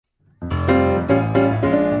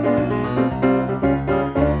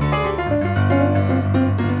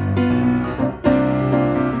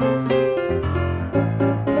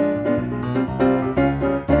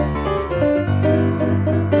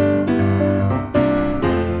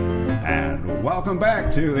welcome back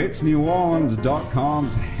to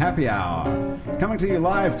itsneworleans.com's Happy Hour. Coming to you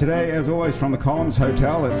live today, as always, from the Columns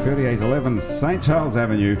Hotel at 3811 St. Charles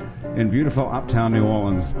Avenue in beautiful uptown New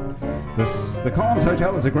Orleans. The Columns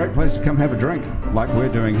Hotel is a great place to come have a drink, like we're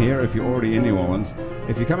doing here if you're already in New Orleans.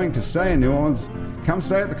 If you're coming to stay in New Orleans, come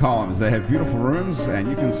stay at the Columns. They have beautiful rooms, and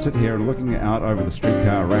you can sit here looking out over the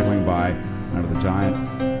streetcar rattling by under the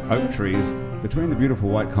giant oak trees between the beautiful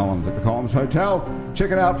white columns at the Columns Hotel.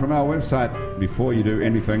 Check it out from our website before you do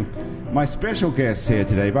anything. My special guests here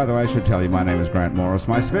today, by the way, I should tell you, my name is Grant Morris.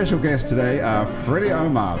 My special guests today are Freddie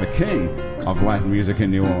Omar, the king of Latin music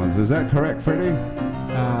in New Orleans. Is that correct, Freddie?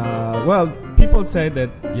 Well, people say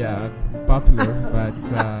that, yeah, popular, but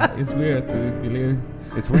it's weird to believe.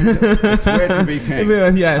 It's weird to be king.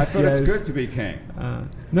 Yes, I thought it's good to be king.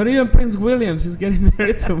 Not even Prince Williams is getting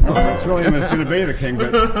married tomorrow. Prince William is going to be the king,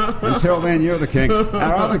 but until then, you're the king.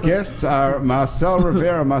 Our other guests are Marcel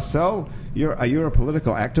Rivera. Marcel, are you a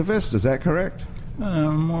political activist? Is that correct?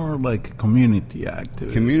 More like a community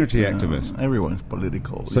activist. Community activist. Everyone's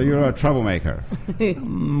political. So you're a troublemaker?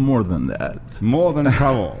 More than that. More than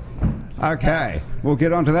trouble. Okay, we'll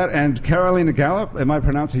get on to that. And Carolina Gallup, am I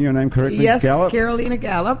pronouncing your name correctly? Yes, Gallup? Carolina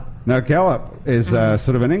Gallup. Now, Gallup is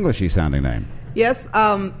sort of an Englishy sounding name. Yes,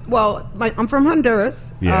 well, I'm from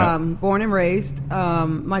Honduras, Yeah. born and raised.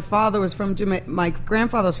 My father was from Jamaica. My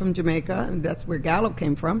grandfather was from Jamaica, and that's where Gallup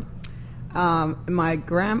came from. My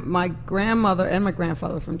grandmother and my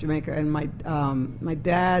grandfather were from Jamaica, and my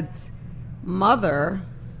dad's mother,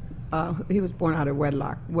 he was born out of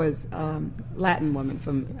wedlock, was Latin woman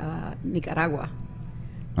from Nicaragua.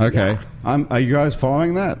 Okay. Yeah. Are you guys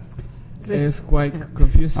following that? It's quite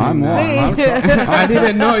confusing. I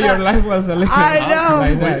didn't know your life was a little I know.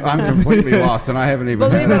 like that. I'm completely lost, and I haven't even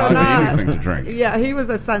Believe had it or not. anything to drink. Yeah, he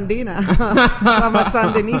was a Sandina. So I'm a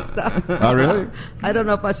Sandinista. Oh, really? I don't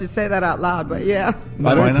know if I should say that out loud, but yeah.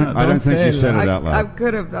 I don't Don't think say you said I it out loud. I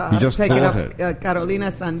could have You just taken thought up it.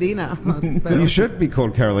 Carolina Sandina. but You should be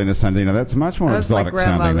called Carolina Sandina. That's a much more that's my exotic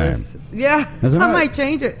sounding name. grandmother's. Yeah, Isn't I it? might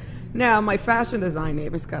change it. Now, my fashion design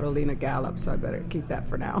name is Carolina Gallup, so I better keep that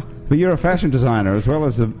for now. But you're a fashion designer as well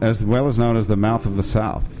as known as the Mouth of the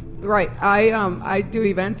South. Right. I do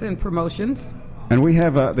events and promotions. And we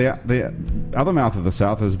have the other Mouth of the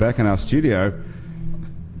South is back in our studio.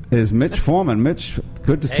 Is Mitch Foreman. Mitch,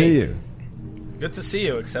 good to see you. Good to see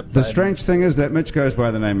you, except The strange thing is that Mitch goes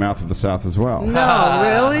by the name Mouth of the South as well. No,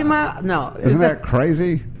 really? No. Isn't that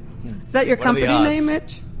crazy? Is that your What are the company odds? name,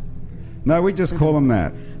 Mitch? No, we just call him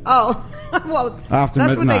that. Oh, well, After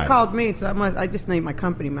that's midnight. what they called me, so I just named my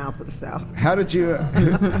company Mouth of the South. How did you...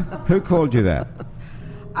 who called you that?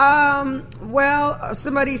 Well,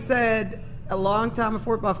 somebody said a long time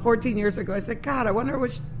before, about 14 years ago, I said, God, I wonder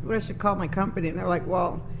what I should call my company. And they're like,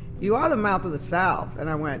 well, you are the Mouth of the South. And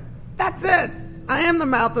I went, that's it. I am the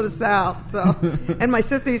Mouth of the South. So, and my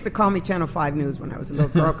sister used to call me Channel 5 News when I was a little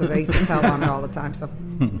girl because I used to tell on her all the time. So,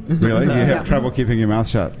 Really? You have trouble keeping your mouth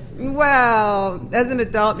shut? well, as an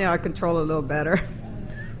adult now, I control it a little better.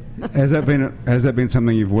 Has that been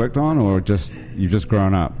something you've worked on, or you've just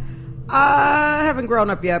grown up? I haven't grown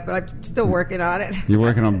up yet, but I'm still working on it. You're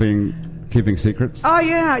working on keeping secrets? Oh,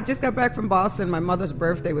 yeah. I just got back from Boston. My mother's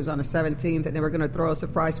birthday was on the 17th, and they were going to throw a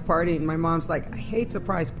surprise party. And my mom's like, I hate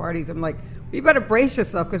surprise parties. I'm like, you better brace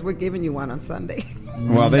yourself because we're giving you one on Sunday.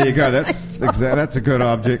 Well, there you go. That's a good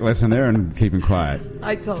object lesson there in keeping quiet.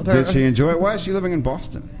 I told her. Did she enjoy it? Why is she living in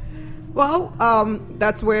Boston? Well,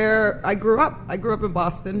 that's where I grew up. I grew up in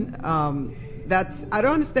Boston. I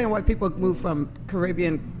don't understand why people move from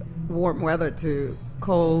Caribbean warm weather to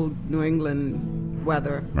cold New England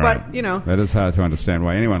weather. Right. But, that is hard to understand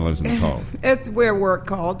why anyone lives in the cold. it's where work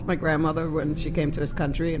called my grandmother when she came to this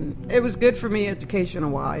country. And it was good for me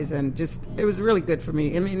educational-wise, and it was really good for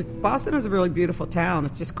me. I mean, Boston is a really beautiful town.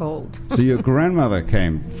 It's just cold. So your grandmother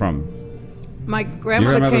came from... My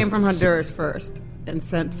grandmother came from Honduras first and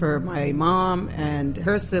sent for my mom and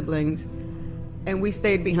her siblings. And we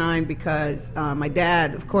stayed behind because my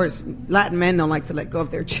dad, of course, Latin men don't like to let go of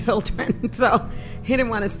their children. So he didn't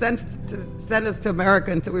want to send us to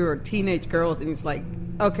America until we were teenage girls. And he's like,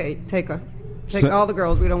 okay, take all the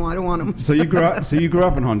girls. I don't want them. So you grew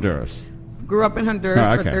up in Honduras? Grew up in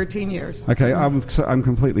Honduras okay. for 13 years. Okay, I'm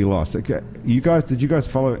completely lost. Okay, did you guys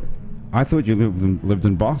follow... I thought you lived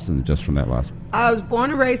in Boston just from that last... I was born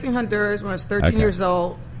and raised in Honduras. When I was 13 years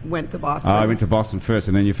old, went to Boston. I went to Boston first,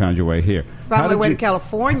 and then you found your way here. Found my way to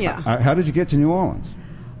California. How did you get to New Orleans?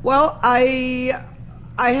 Well, I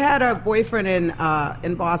had a boyfriend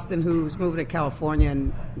in Boston who was moving to California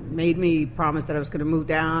and made me promise that I was going to move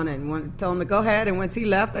down and tell him to go ahead. And once he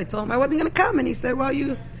left, I told him I wasn't going to come. And he said, well,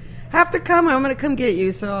 you have to come. I'm going to come get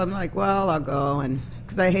you. So I'm like, well, I'll go, and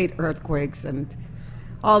because I hate earthquakes and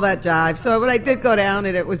all that jive. So, but I did go down,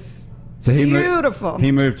 and it was beautiful.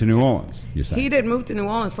 He moved to New Orleans, you say? He did move to New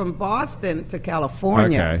Orleans from Boston to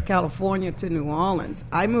California. Okay. California to New Orleans.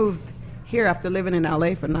 I moved here after living in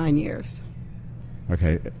L.A. for 9 years.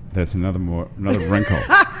 Okay, that's another wrinkle.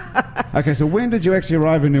 Okay, so when did you actually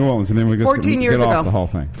arrive in New Orleans? And then we just 14 years get off ago. the whole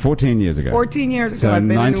thing. 14 years ago. 14 years ago, So I've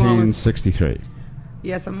been in New Orleans. 1963.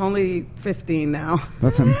 Yes, I'm only 15 now.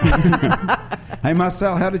 That's Hey,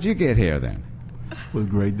 Marcel, how did you get here then? With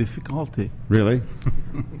great difficulty. Really?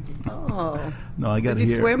 Oh. No, I got Did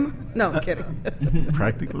you here swim? No, I'm kidding.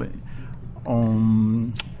 practically.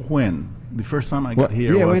 When? The first time I got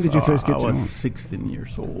here yeah, was, when did you first get I to was New 16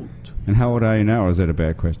 years old. And how old are you now, or is that a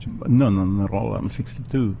bad question? But no, not at all. I'm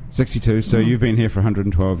 62. 62, so you've been here for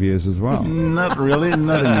 112 years as well. Not really.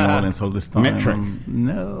 Not in New Orleans all this time. Metric.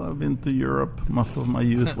 No, I've been to Europe. Most of my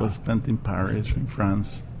youth was spent in Paris, in France,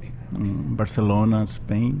 Barcelona,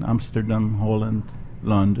 Spain, Amsterdam, Holland,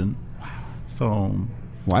 London. So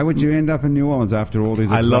Why would you end up in New Orleans after all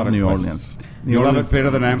these I exotic love New places? Orleans. You love it better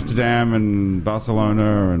than Amsterdam and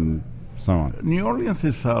Barcelona and so on. New Orleans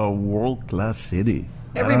is a world-class city.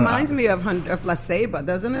 It reminds me of La Ceiba,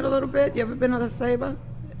 doesn't it, a little bit? You ever been to La Ceiba?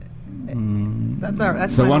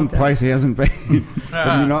 That's So my one hometown. place he hasn't been.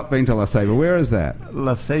 Have you not been to La Ceiba? Where is that?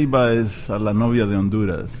 La Ceiba is La Novia de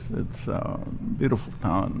Honduras. It's a beautiful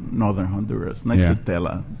town, northern Honduras, next Yeah. to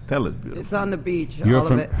Tela. Tela is beautiful. It's on the beach, You're all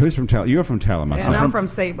from of it. who's from Tela? You're from Tela, And myself. I'm from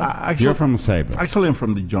Ceiba. You're from Ceiba. Actually, I'm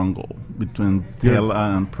from the jungle between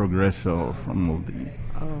Tela and Progreso. From all the,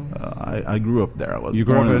 I grew up there. I was You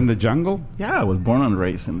grew up born in the jungle? Yeah, I was born and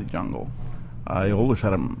raised in the jungle. I always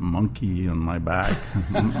had a monkey on my back,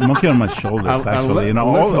 monkey on my shoulders. Actually, you know,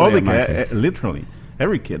 all the literally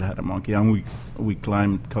every kid had a monkey, and we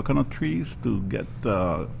climbed coconut trees to get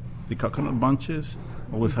the coconut bunches.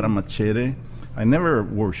 Always had a machete. I never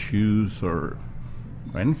wore shoes or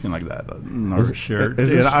anything like that. Nor a shirt.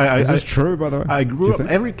 Is this true, by the way? I Do grew you up.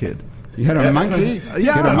 think? Every kid. You had a monkey? Yeah,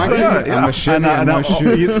 You had a monkey, a machete, and no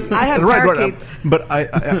shoes? I had parakeets. But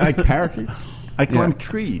I Parakeets? I climbed Yeah.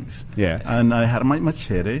 trees. Yeah. And I had my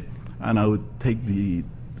machete, and I would take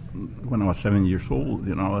when I was 7 years old,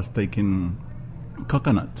 I was taking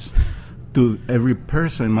coconuts to every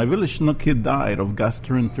person. In my village, no kid died of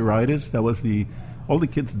gastroenteritis. That was all the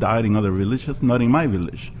kids died in other villages, not in my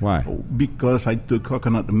village. Why? Because I took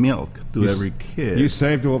coconut milk to every kid. You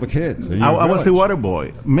saved all the kids. in your I was a village. water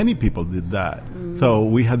boy. Many people did that. So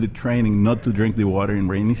we had the training not to drink the water in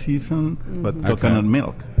rainy season, but coconut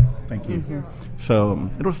milk. Thank you. So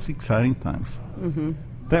it was exciting times.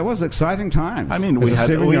 That was exciting times. I mean, As we a had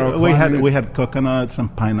 7-year-old we climbing had coconuts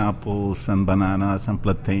and pineapples and bananas and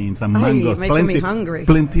plantains and Oh, mangoes. you're making me hungry.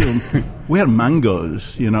 Plenty of. We had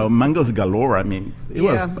mangoes. Mangoes galore. I mean, it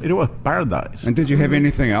was paradise. And did you have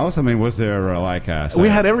anything else? I mean, was there We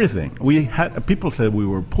had everything. We had people said we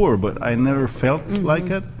were poor, but I never felt like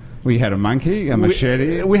it. We had a monkey, a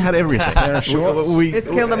machete. We had everything. shorts.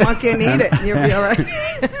 Just kill the monkey and eat it. You'll be all right.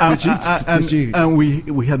 And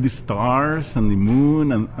we had the stars and the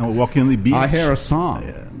moon and walking on the beach. I hear a song.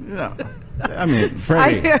 Yeah. I mean,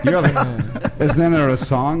 Freddie, I hear a isn't there a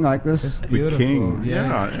song like this? the Beautiful, king.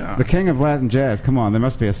 yes. Yeah. The king of Latin jazz. Come on, there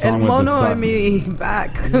must be a song And with Mono this and me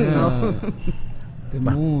back. No. The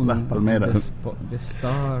moon, Las Palmeras. the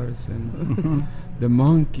stars, and the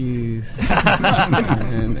monkeys,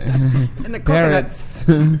 and And the parrots,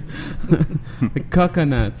 the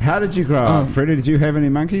coconuts. How did you grow up, Freddie? Did you have any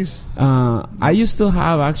monkeys? I used to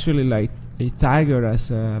have actually like a tiger as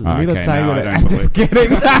a little okay, tiger. no, I don't I'm just believe-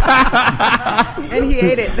 kidding. And he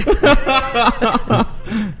ate it.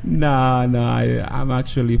 No, I'm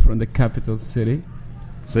actually from the capital city.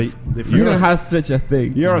 See, You don't have such a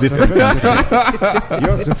thing. you're sophisticated.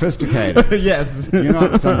 You're sophisticated. Yes. You're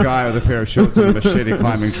not some guy with a pair of shorts and a machete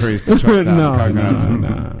climbing trees to chop down No, coconuts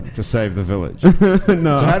no. to save the village. No.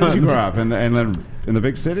 So how did you grow up in the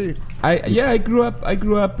big city? I grew up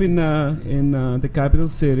in the capital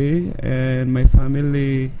city, and my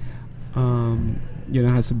family,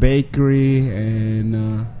 has a bakery,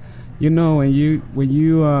 and when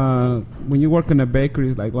you work in a bakery,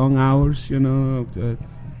 it's like long hours,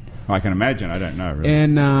 I can imagine. I don't know. Really.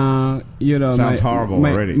 and Sounds horrible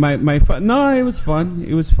already. No, it was fun.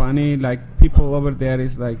 It was funny. Like people over there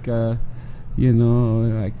is like, like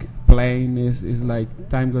playing is like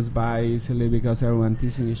time goes by easily because everyone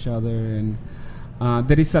teasing each other, and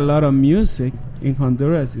there is a lot of music in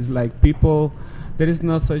Honduras. It's like people. There is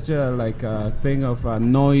not such a thing of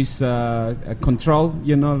noise control.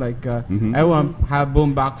 Everyone have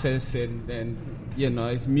boom boxes and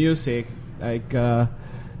it's music.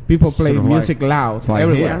 People play music loud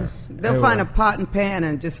everywhere. They'll find a pot and pan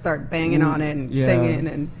and just start banging on it and singing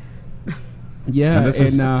and.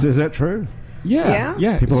 Is that true?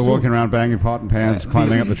 Yeah. People are walking around banging pot and pans,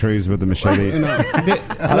 climbing up the trees with the machete.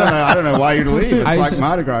 I don't know why you'd leave. It's like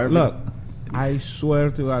Mardi Gras. Look, I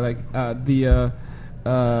swear to God,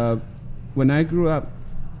 when I grew up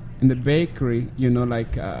in the bakery, it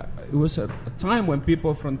was a time when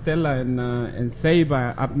people from Tela and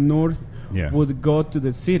Ceiba up north would go to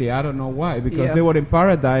the city. I don't know why, because they were in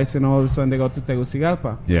Paradise and all of a sudden they go to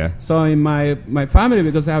Tegucigalpa. Yeah. So in my family,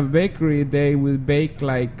 because I have a bakery, they will bake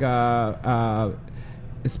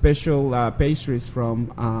special pastries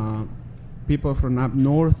from people from up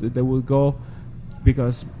north. They will go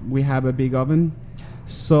because we have a big oven.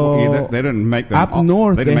 So they didn't make them up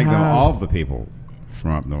north. They didn't make them of the people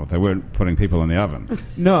from up north. They weren't putting people in the oven.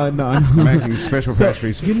 No. Making special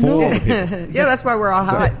pastries for the people. Yeah, that's why we're all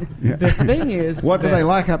hot. The thing is, what do they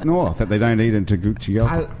like up north that they don't eat in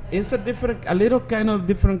Tegucigalpa? It's a little kind of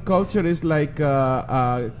different culture. It's like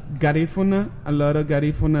Garifuna. A lot of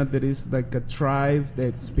Garifuna. There is like a tribe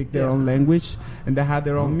that speak their own language and they have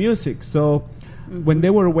their own music. So when they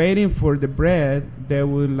were waiting for the bread, they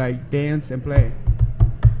would like dance and play.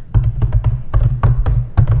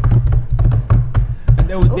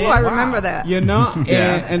 Oh, I remember that.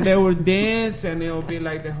 And they would dance, and it would be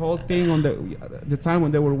like the whole thing on the time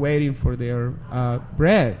when they were waiting for their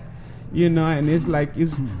bread, and it's like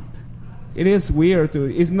it is weird too.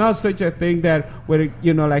 It's not such a thing that where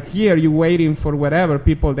like here you're waiting for whatever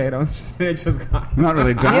people they just got. Not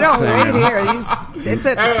really dancing. You don't wait here. It's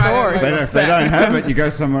at the stores. If they don't have it, you go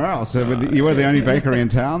somewhere else. So you were the only bakery in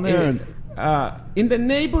town there. In the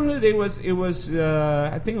neighborhood, it was.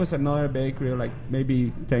 I think it was another bakery, like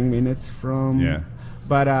maybe 10 minutes from. Yeah.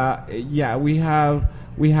 But we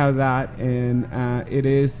have that, and it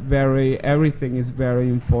is everything is very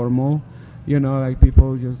informal. Like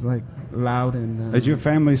people just like loud and. Is your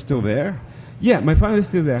family still there? Yeah, my family is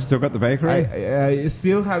still there. Still got the bakery? I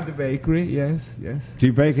still have the bakery. Yes. Do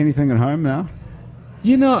you bake anything at home now?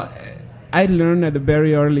 I learned at a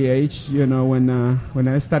very early age, when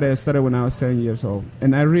I started when I was 7 years old.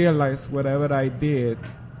 And I realized whatever I did,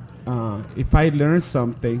 if I learned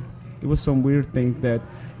something, it was some weird thing that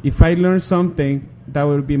if I learned something, that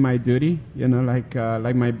would be my duty. Like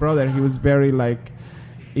my brother, he was very like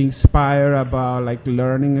inspired about like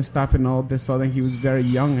learning and stuff, and all of a sudden he was very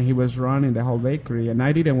young and he was running the whole bakery. And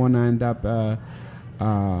I didn't want to end up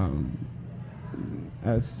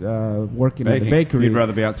as working at the bakery. You'd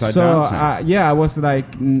rather be outside dancing. So I was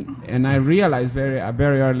like, and I realized at a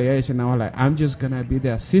very early age, and I was like, I'm just gonna be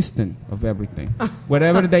the assistant of everything.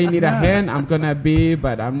 Whatever they need a hand, I'm gonna be,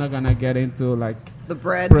 but I'm not gonna get into like the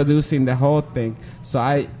bread producing the whole thing. So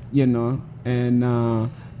and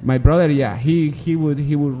my brother, he would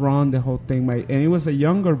run the whole thing. And he was a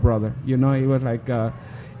younger brother, he was like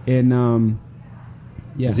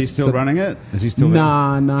Yeah. Is he still running it? Is he still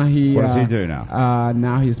there? No, he... What does he do now?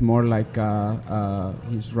 Now he's more like...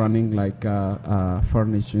 he's running like a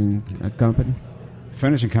furnishing company.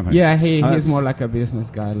 Furnishing company? Yeah, he's more like a business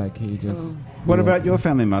guy. Like he just... What about your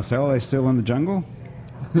family, Marcel? Are they still in the jungle?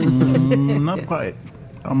 Not quite.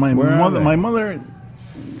 My mother...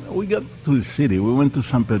 We got to the city. We went to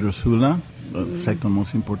San Pedro Sula, the second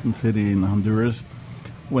most important city in Honduras.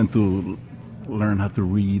 Went to... learn how to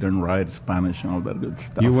read and write Spanish and all that good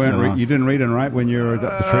stuff. You didn't read and write when you were at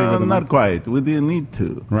the tree with them? Not quite. We didn't need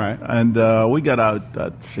to. Right. And we got out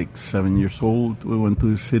at 6, 7 years old. We went to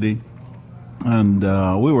the city. And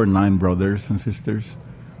we were 9 brothers and sisters.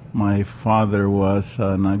 My father was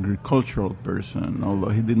an agricultural person.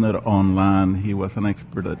 Although he did not own land, he was an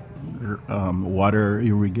expert at water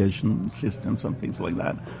irrigation systems and things like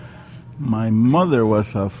that. My mother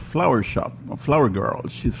was a flower shop, a flower girl.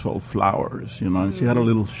 She sold flowers, and she had a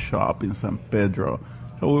little shop in San Pedro.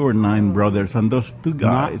 So we were 9 brothers, and those 2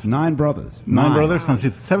 guys. 9 brothers? 9 brothers, and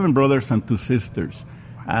 7 brothers and 2 sisters.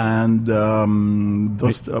 And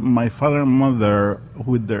my father and mother,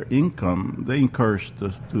 with their income, they encouraged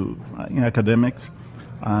us in academics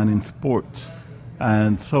and in sports.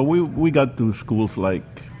 And so we got to schools like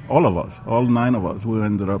all of us, all 9 of us. We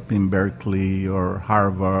ended up in Berkeley or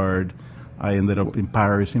Harvard. I ended up in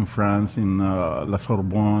Paris, in France, in La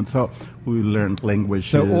Sorbonne. So we learned languages.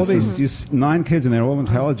 So all these 9 kids, and they're all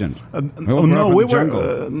intelligent.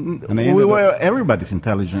 Everybody's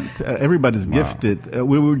intelligent. Everybody's gifted.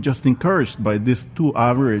 We were just encouraged by these 2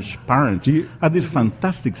 average parents. Had this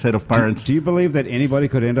fantastic set of parents. Do you believe that anybody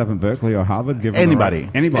could end up in Berkeley or Harvard? Anybody.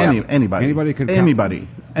 Anybody could. Anybody.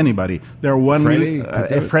 anybody. There are one.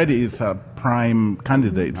 Freddie is a prime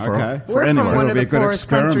candidate for We're anyone. From one of the poorest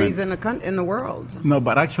countries in the world. No,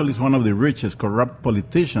 but actually, it's one of the richest. Corrupt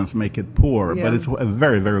politicians make it poor, but it's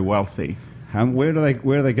very, very wealthy. And where do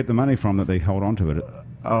they get the money from that they hold on to it?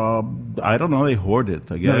 I don't know. They hoard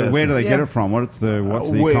it, I guess. No, where do they get it from? What's the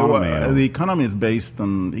economy? The economy is based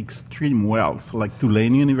on extreme wealth, like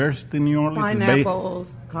Tulane University in New Orleans.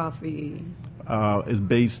 Pineapples, coffee. Is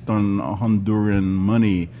based on Honduran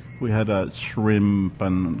money. We had shrimp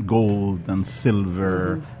and gold and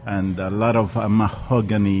silver and a lot of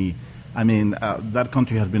mahogany. I mean, that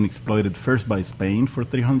country has been exploited first by Spain for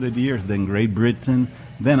 300 years, then Great Britain,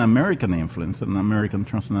 then American influence and American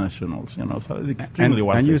transnationals. So it's extremely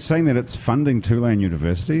wealthy. And you're saying that it's funding Tulane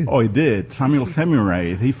University? Oh, it did. Samuel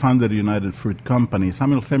Semurade, he funded the United Fruit Company.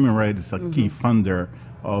 Samuel Semurade is a key funder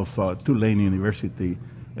of Tulane University.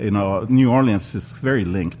 New Orleans is very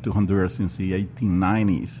linked to Honduras since the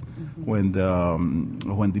 1890s, when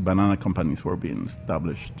the banana companies were being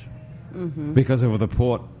established. Because of the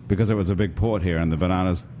port, because it was a big port here, and the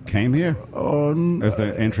bananas came here as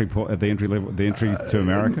the entry port at the entry level, the entry to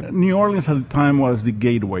America. New Orleans at the time was the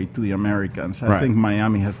gateway to the Americans. I think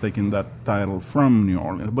Miami has taken that title from New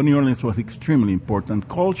Orleans, but New Orleans was extremely important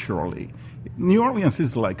culturally. New Orleans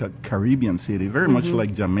is like a Caribbean city, very much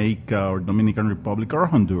like Jamaica or Dominican Republic or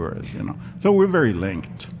Honduras, So we're very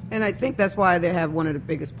linked. And I think that's why they have one of the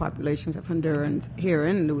biggest populations of Hondurans here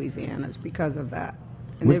in Louisiana, is because of that.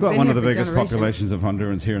 And we've got one of the biggest populations of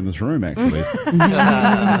Hondurans here in this room, actually,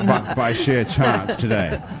 by sheer chance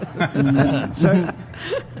today. So,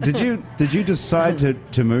 did you decide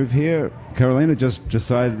to move here, Carolina? Just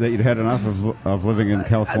decide that you'd had enough of living in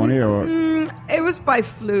California, or? It was by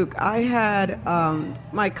fluke. I had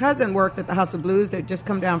my cousin worked at the House of Blues. They'd just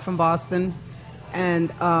come down from Boston,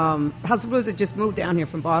 and House of Blues had just moved down here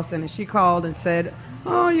from Boston, and she called and said,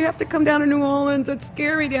 "Oh, you have to come down to New Orleans. It's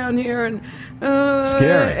scary down here." And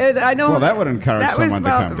scary. And I know. Well, that would encourage someone to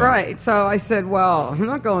come down. Right. So I said, "Well, I'm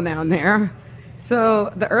not going down there."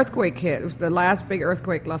 So the earthquake hit. It was the last big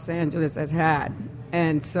earthquake Los Angeles has had,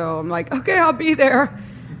 and so I'm like, "Okay, I'll be there."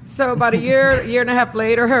 So about a year and a half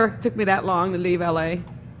later, it took me that long to leave L.A.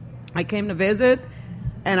 I came to visit,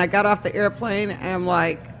 and I got off the airplane, and I'm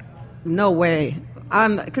like, no way.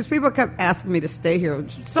 Because people kept asking me to stay here. It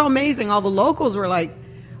was so amazing. All the locals were like,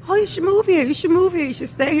 oh, you should move here. You should move here. You should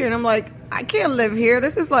stay here. And I'm like, I can't live here.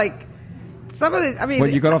 This is like some of the, I mean. Well,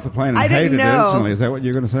 you got off the plane and hated it instantly. Is that what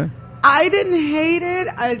you're going to say? I didn't hate it.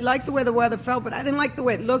 I liked the way the weather felt, but I didn't like the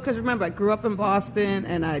way it looked. Because remember, I grew up in Boston,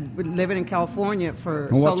 and I'd been living in California for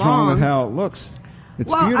so long. What's wrong with how it looks?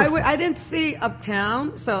 It's beautiful. I didn't see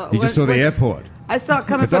uptown. So you just saw the airport. I saw it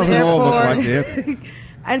coming from the airport. It doesn't all look like the airport.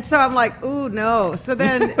 And so I'm like, ooh, no. So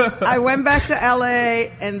then I went back to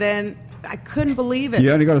L.A., and then I couldn't believe it.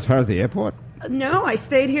 You only got as far as the airport? No, I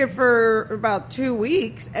stayed here for about 2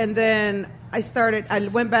 weeks, and then I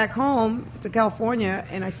went back home to California,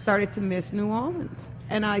 and I started to miss New Orleans.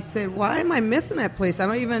 And I said, why am I missing that place?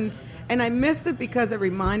 And I missed it because it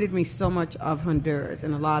reminded me so much of Honduras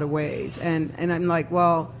in a lot of ways. And I'm like,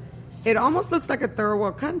 well, it almost looks like a third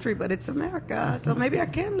world country, but it's America, so maybe I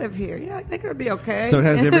can live here. Yeah, I think it would be okay. So it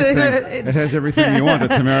has everything. It has everything you want.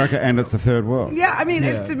 It's America and it's the third world. Yeah, I mean,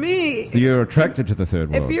 to me, so you're attracted to the third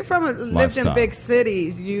world. If you're lived in big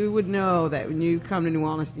cities, you would know that when you come to New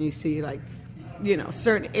Orleans and you see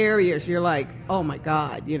certain areas, you're like, oh my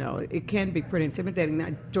God, it can be pretty intimidating.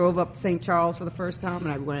 I drove up St. Charles for the first time,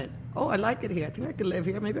 and I went, oh, I like it here. I think I could live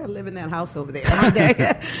here. Maybe I'll live in that house over there one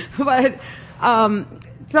day. But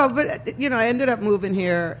I ended up moving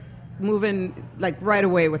like right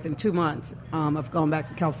away within 2 months of going back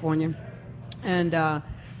to California, and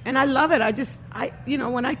I love it.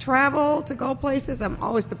 When I travel to go places, I'm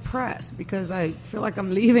always depressed because I feel like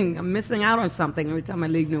I'm missing out on something every time I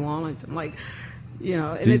leave New Orleans. I'm like,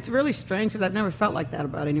 and it's really strange because I've never felt like that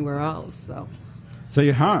about anywhere else. So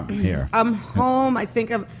you're home here. I'm home. I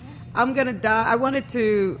think I'm gonna die. I wanted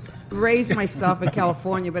to raise myself in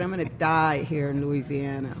California, but I'm going to die here in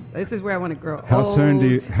Louisiana. This is where I want to grow. How soon do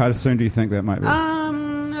you think that might be?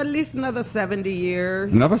 At least another 70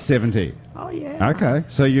 years. Another 70? Oh yeah. Okay,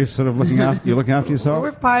 so you're sort of looking after yourself.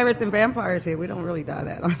 We're pirates and vampires here. We don't really die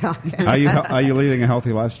that long. Are you leading a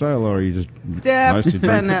healthy lifestyle, or are you just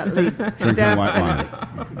definitely drinking white wine?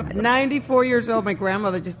 94 years old. My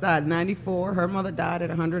grandmother just died. 94. Her mother died at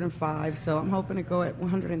 105. So I'm hoping to go at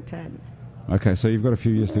 110. Okay, so you've got a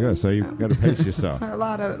few years to go, so you've got to pace yourself. A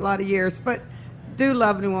lot of years, but do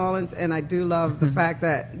love New Orleans, and I do love the fact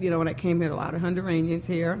that, when I came here, a lot of Honduranians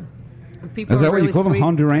here. People Is that really what you call sweet.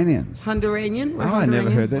 them, Honduranians? Honduran? I never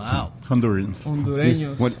heard that term. Hondureños.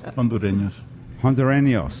 Hondureños. Hondureños.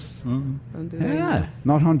 Hondureños. Hondureños.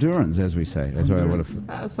 Not Hondurans, as we say. As I would have.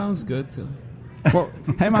 That sounds good too. Well,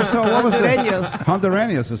 hey, Marcel, what was Hondureños.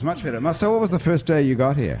 Hondureños is much better. Marcel, what was the first day you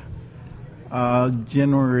got here?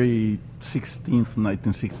 January 16th,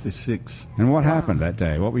 1966. And what happened that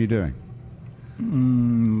day? What were you doing?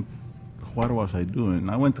 What was I doing?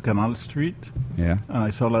 I went to Canal Street. Yeah. And I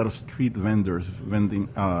saw a lot of street vendors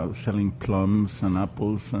selling plums and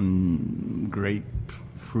apples and grape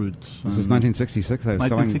fruits. This is 1966. They were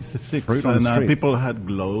 1966. selling fruit on the street. People had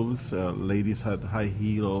gloves, ladies had high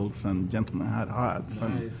heels, and gentlemen had hats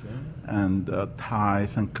and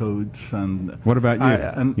ties and coats. And what about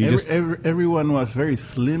you? Everyone was very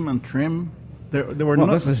slim and trim. There were well,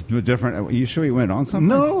 this is different. Are you sure you went on something?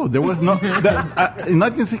 No, there was no. In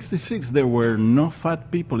 1966, there were no fat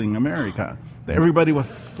people in America. Everybody was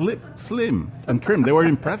slim and trim. They were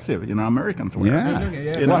impressive, Americans were.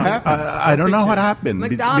 Yeah. What happened? I don't know what happened.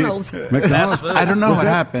 McDonald's. McDonald's. I don't know what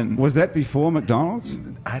happened. Was that before McDonald's?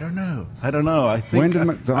 I don't know. I think. When did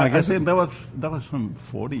McDonald's? I think that was some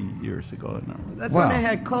 40 years ago now. That's when they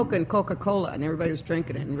had Coke and Coca-Cola, and everybody was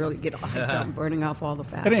drinking it and really get hyped up, burning off all the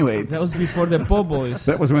fat. Anyway, that was before the Po' Boys.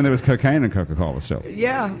 That was when there was cocaine and Coca-Cola still.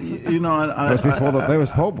 Yeah. That was before there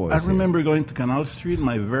was Po' Boys. I remember going to Canal Street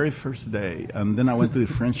my very first day, and then I went to the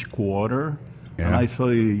French Quarter. Yeah. And I saw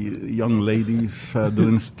young ladies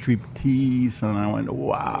doing striptease, and I went,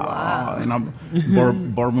 wow.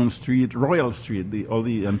 Bourbon Street, Royal Street, all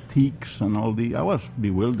the antiques and I was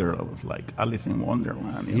bewildered. I was like Alice in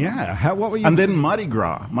Wonderland. Yeah. What were you? And then Mardi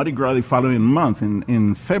Gras the following month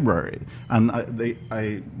in February, and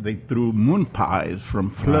they threw moon pies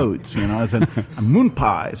from floats. I said moon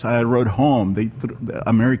pies. I wrote home. The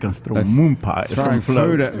Americans threw moon pies from floats.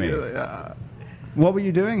 Food at me. Yeah. What were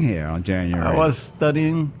you doing here on January? I was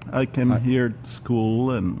studying. I came here to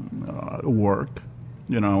school and work.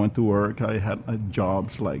 I went to work. I had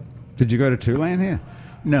jobs like... Did you go to Tulane here?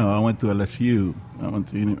 No, I went to LSU.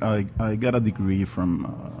 I got a degree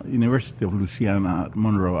from University of Louisiana at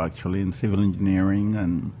Monroe, actually, in civil engineering.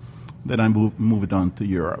 And then I moved on to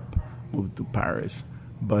Europe, moved to Paris.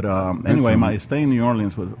 But anyway, my stay in New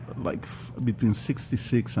Orleans was like between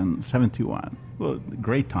 66 and 71. Well,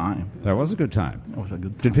 great time. That was a good time. It was a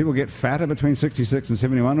good time. Did people get fatter between 66 and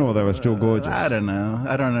 71, or they were still gorgeous? I don't know.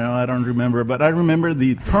 I don't remember. But I remember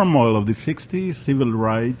the turmoil of the 60s, civil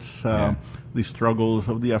rights, the struggles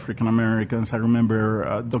of the African Americans. I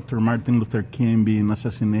remember Dr. Martin Luther King being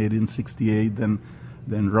assassinated in 68,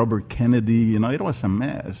 then Robert Kennedy. It was a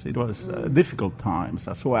mess. It was difficult times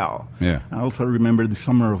as well. Yeah. I also remember the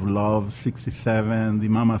Summer of Love, 67, the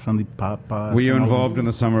Mamas and the Papas. Were you involved in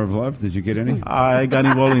the Summer of Love? Did you get any? I got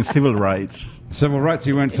involved in civil rights. Civil rights?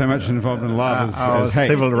 You weren't so much involved in love as hate.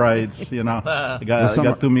 Civil rights, I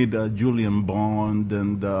got to meet Julian Bond,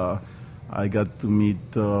 and I got to meet...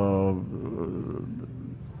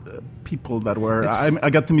 people that were... I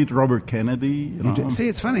got to meet Robert Kennedy. See,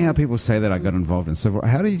 it's funny how people say that I got involved in civil...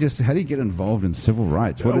 How do you get involved in civil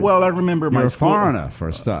rights? I remember you're a foreigner, for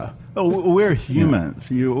a start. We're humans.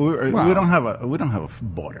 We don't have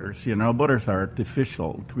borders. Borders are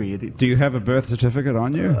artificial, created. Do you have a birth certificate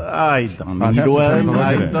on you? I don't need one.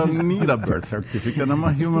 I don't need a birth certificate. I'm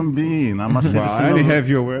a human being. I'm a citizen. I only have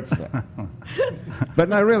your word for that. But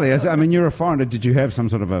no, really, you're a foreigner. Did you have some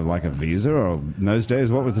sort of a visa, or in those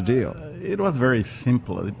days, what was the deal? It was very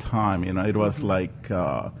simple at the time. It was like...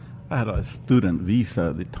 I had a student visa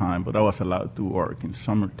at the time, but I was allowed to work in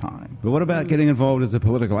summertime. But what about getting involved as a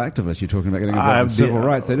political activist? You're talking about getting involved in civil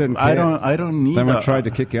rights. They didn't care. I don't need... They weren't tried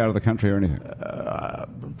to kick you out of the country or anything.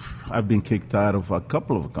 I've been kicked out of a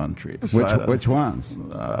couple of countries. Which ones?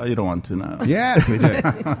 You don't want to know. Yes, we do.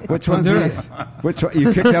 Which ones? Which one?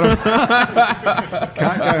 You kicked out of...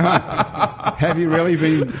 Can't go home. Have you really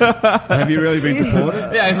been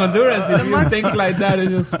deported? Yeah, in Honduras, if you think like that and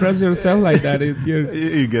you express yourself like that,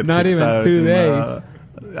 you get not even 2 days.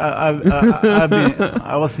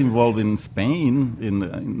 I was involved in Spain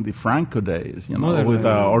in the Franco days, with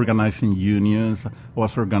organizing unions. I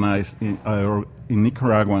was organized in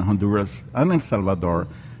Nicaragua and Honduras and El Salvador,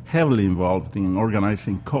 heavily involved in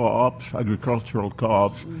organizing co-ops, agricultural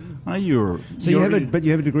co-ops. But you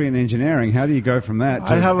have a degree in engineering. How do you go from that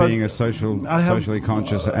to being a socially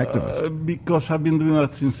conscious activist? Because I've been doing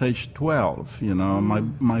that since age 12.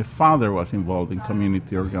 My father was involved in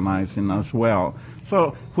community organizing as well.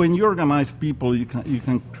 So when you organize people, you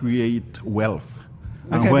can create wealth.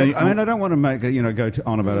 Okay, I don't want to make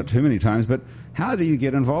on about it too many times, but how do you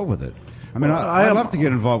get involved with it? I'd love to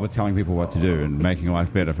get involved with telling people what to do and making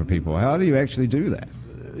life better for people. How do you actually do that?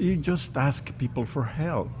 You just ask people for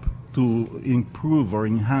help. to improve or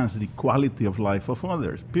enhance the quality of life of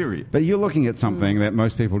others, period. But you're looking at something that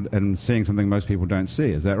most people, and seeing something most people don't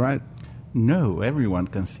see, is that right? No, everyone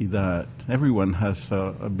can see that. Everyone has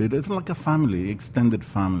a bit, it's like a family, extended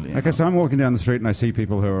family. Okay, so I'm walking down the street and I see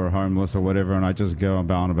people who are homeless or whatever, and I just go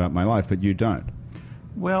on about my life, but you don't.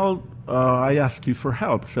 Well, I ask you for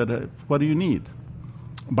help. Said, what do you need?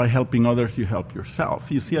 By helping others, you help yourself.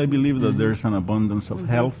 You see, I believe that there's an abundance of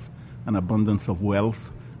health, an abundance of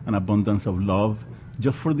wealth, an abundance of love,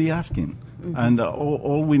 just for the asking. And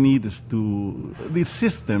all we need is the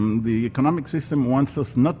system, the economic system wants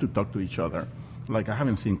us not to talk to each other. Like, I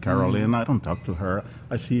haven't seen Caroline, I don't talk to her.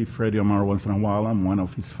 I see Freddie Omar once in a while, I'm one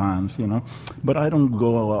of his fans, you know. But I don't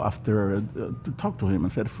go after to talk to him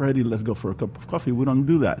and say, Freddie, let's go for a cup of coffee. We don't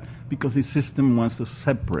do that because the system wants us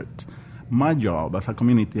separate. My job as a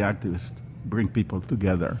community activist, bring people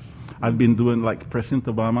together. I've been doing, like President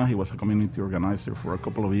Obama, he was a community organizer for a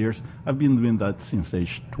couple of years. I've been doing that since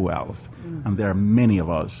age 12. And there are many of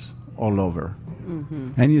us all over.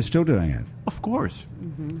 And you're still doing it? Of course.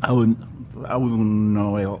 I wouldn't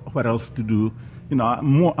know what else to do. You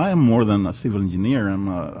know, I am more than a civil engineer. I'm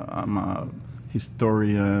a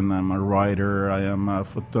historian, I'm a writer, I am a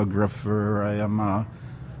photographer, I am a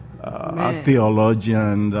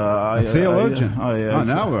theologian. A theologian?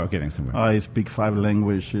 Now we're getting somewhere. I speak 5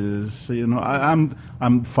 languages. You know,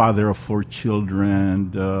 I'm father of 4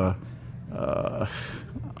 children.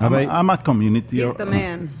 I'm a community. He's the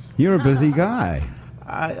man. You're a busy guy.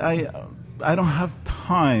 I don't have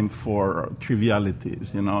time for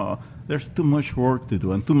trivialities. You know, there's too much work to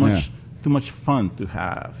do and too much fun to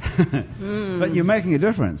have. But you're making a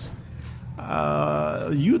difference.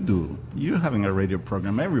 You do. You're having a radio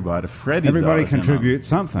program. Everybody does, contributes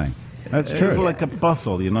something. That's true. It's like a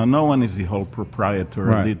puzzle, you know. No one is the whole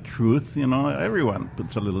proprietor of the truth, you know. Everyone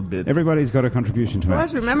puts a little bit. Everybody's got a contribution to it.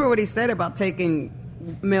 Plus, remember what he said about taking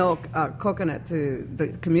milk, coconut to the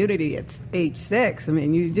community at age 6. I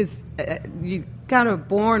mean, you kind of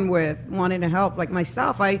born with wanting to help. Like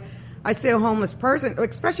myself, I see a homeless person,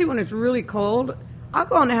 especially when it's really cold. I'll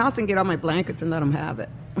go in the house and get all my blankets and let them have it.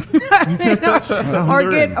 or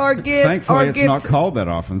get. Thankfully, it's not cold that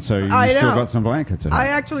often, so you still got some blankets at home. I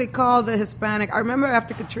actually called the Hispanic. I remember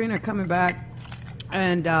after Katrina coming back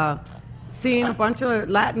and seeing a bunch of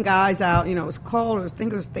Latin guys out. You know, it was cold. I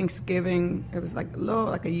think it was Thanksgiving. It was like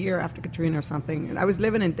a year after Katrina or something. And I was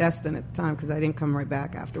living in Destin at the time because I didn't come right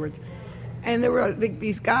back afterwards. And there were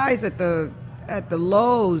these guys at the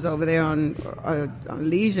Lowe's over there on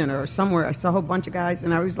Legion or somewhere. I saw a whole bunch of guys,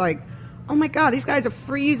 and I was like, oh my God, these guys are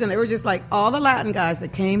freezing. They were just like all the Latin guys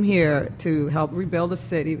that came here to help rebuild the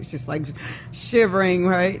city. It was just like shivering,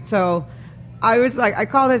 right? So I was like, I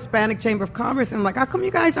called the Hispanic Chamber of Commerce, and I'm like, how come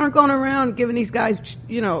you guys aren't going around giving these guys,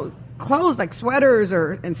 you know, clothes like sweaters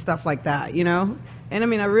and stuff like that, you know? And I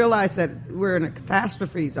mean, I realized that we're in a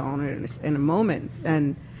catastrophe zone in a moment.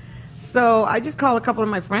 And so I just called a couple of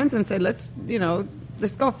my friends and said, let's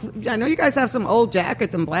go. I know you guys have some old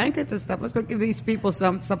jackets and blankets and stuff. Let's go give these people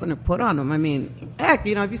something to put on them. I mean, heck,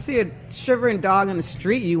 you know, if you see a shivering dog in the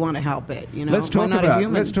street, you want to help it. You know, let's talk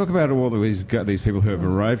about all of these people who have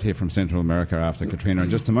arrived here from Central America after Katrina in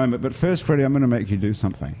just a moment. But first, Freddie, I'm going to make you do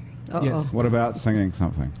something. Yes. What about singing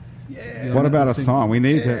something? Yeah. What about a song? We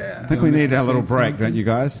need to. I think we need a little break, don't you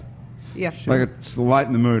guys? Yeah, sure. Like it's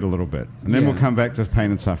lighten the mood a little bit, and then we'll come back to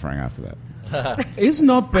pain and suffering after that. It's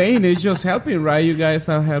not pain, it's just helping, right? You guys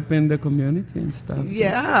are helping the community and stuff.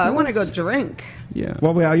 Yeah, I want to go drink. Yeah.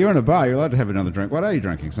 Well, you're in a bar. You're allowed to have another drink. What are you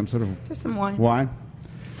drinking? Some sort of... Just some wine. Wine?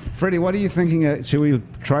 Freddie, what are you thinking? Should we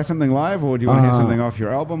try something live, or do you want to hear something off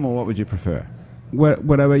your album, or what would you prefer?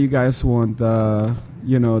 Whatever you guys want,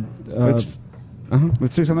 Let's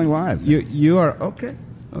do something live. You are... Okay.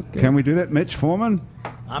 Can we do that, Mitch Foreman?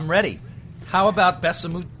 I'm ready. How about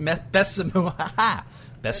Besame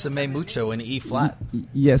Mucho in E flat?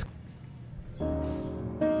 Yes.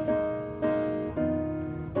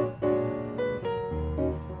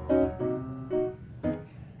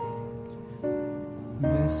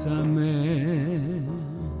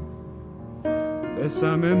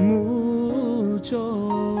 Bésame mucho,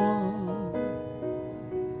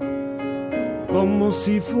 como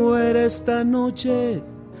si fuera esta noche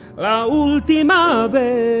la última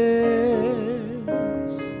vez.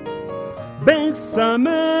 Bésame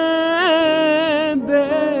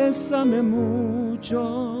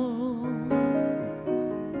mucho,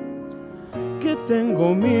 que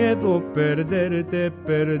tengo miedo perderte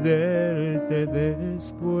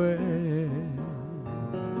después.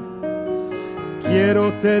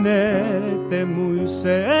 Quiero tenerte muy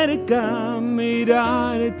cerca,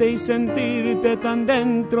 mirarte y sentirte tan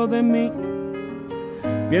dentro de mí,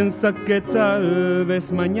 Piensa que tal vez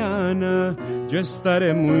mañana yo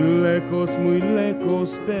estaré muy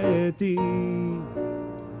lejos de ti.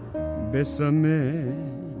 Bésame,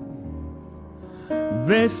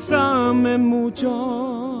 bésame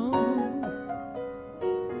mucho,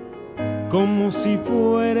 como si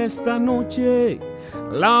fuera esta noche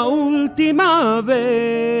la última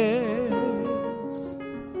vez.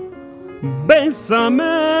 Bésame,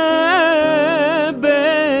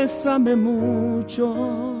 bésame mucho,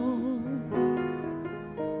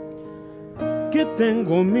 que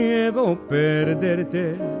tengo miedo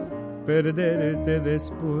perderte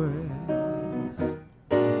después.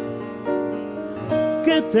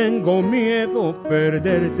 Que tengo miedo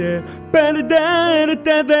perderte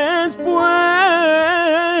después.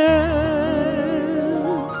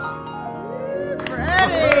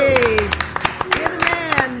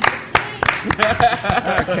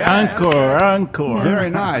 Encore. Very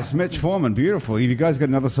nice. Mitch Foreman, beautiful. Have you guys got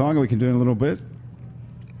another song we can do in a little bit?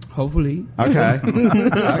 Hopefully. Okay. Okay.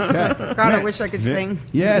 God, I wish I could sing.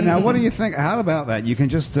 Yeah, now what do you think? How about that? You can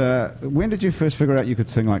just, when did you first figure out you could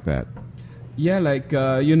sing like that? Yeah, like,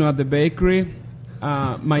 at the bakery,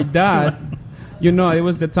 my dad, it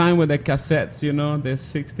was the time with the cassettes, the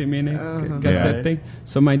 60-minute cassette thing.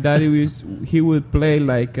 So my dad, he would play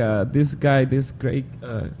like this great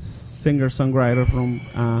singer-songwriter from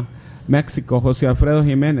Mexico, Jose Alfredo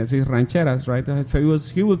Jimenez, his rancheras, right? So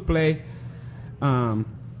he would play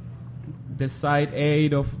the side A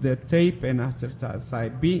of the tape, and after that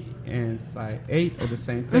side B and side A of the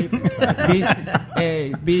same tape, and side B,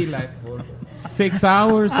 A, B, like for 6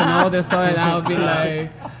 hours, and all the sudden I'll be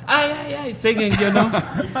like, ay, singing,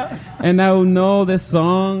 and I will know the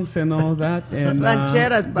songs and all that. And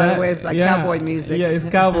rancheras, by the way, is like cowboy music. Yeah, it's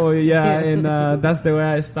cowboy, and that's the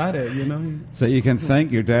way I started, So you can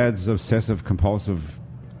thank your dad's obsessive compulsive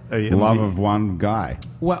love of one guy.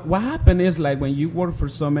 What happened is, like, when you work for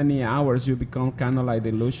so many hours, you become kind of like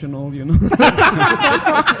delusional, and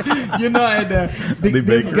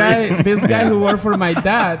this guy who worked for my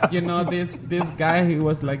dad, this guy, he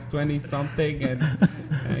was like 20 something, and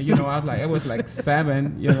I was like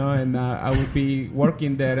 7, and I would be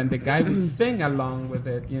working there, and the guy would sing along with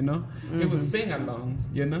it, he would sing along,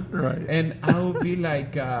 right, and I would be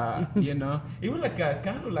like, it was like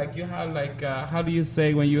kind of like you have like how do you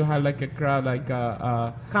say when you have like a crowd like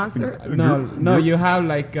concert? No, you have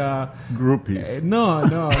like groupies. No.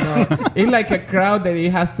 It's like a crowd that he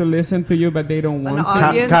has to listen to you, but they don't want to.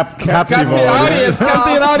 Captive audience.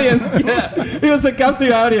 Captive audience. Yeah, it was a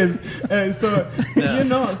captive audience. So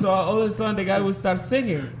all of a sudden the guy would start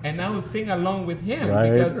singing, and I would sing along with him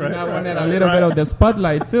because I wanted a little bit of the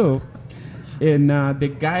spotlight too. And the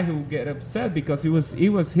guy who would get upset because it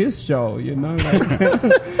was his show,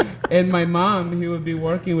 and my mom, he would be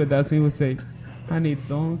working with us, and he would say, honey,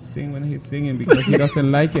 don't sing when he's singing because he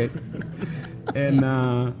doesn't like it. And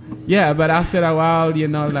but after a while,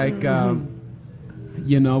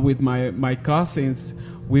 with my cousins,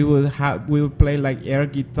 we would play like air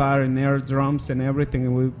guitar and air drums and everything,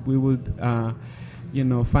 and we would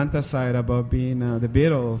fantasize about being the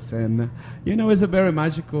Beatles, and it's a very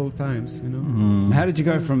magical times. How did you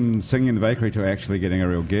go from singing in the bakery to actually getting a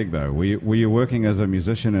real gig, though? Were you working as a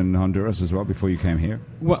musician in Honduras as well before you came here?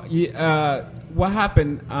 Well, what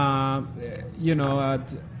happened?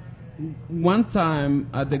 One time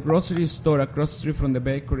at the grocery store across the street from the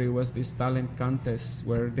bakery was this talent contest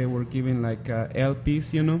where they were giving like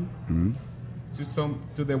LPs,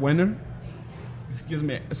 to the winner. Excuse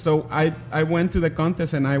me. So I went to the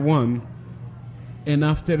contest and I won. And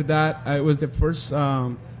after that, it was the first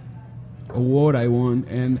award I won.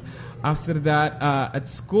 And after that, at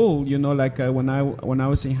school, when I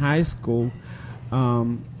was in high school,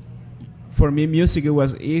 for me, music, it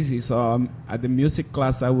was easy. So at the music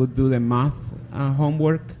class, I would do the math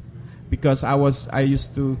homework because I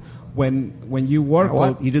used to. When you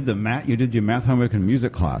work, you did the math. You did your math homework in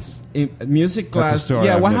music class. In music class, that's a story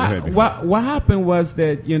I've never heard before. What happened was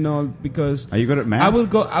that because are you good at math? I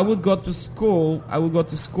would go to school.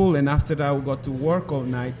 And after that I would go to work all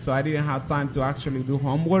night. So I didn't have time to actually do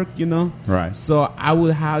homework. Right. So I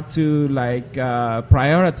would have to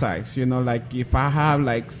prioritize. Like if I have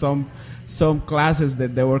like some classes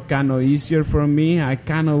that they were kind of easier for me, I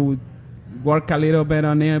kind of would work a little bit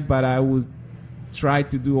on it, but I would try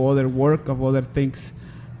to do other work of other things.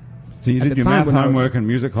 So you did your math homework in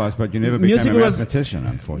music class, but you never became a mathematician,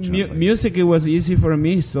 unfortunately. Music, it was easy for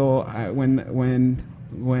me. So when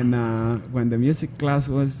when the music class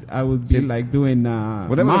was, I would be like doing math.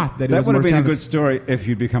 That would have been a good story if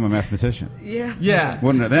you'd become a mathematician. Yeah.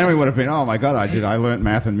 Wouldn't it? Then we would have been, oh my God, I learned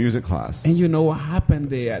math in music class. And you know what happened?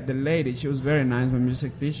 The lady, she was very nice, my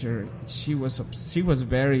music teacher. She was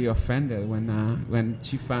very offended when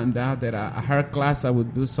she found out that her class I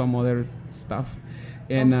would do some other stuff.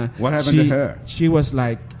 And what happened to her? She was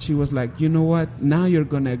like, you know what? Now you're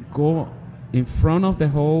gonna go in front of the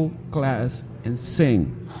whole class and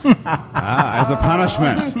sing. As a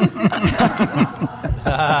punishment.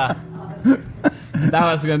 That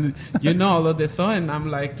was gonna, all of the song.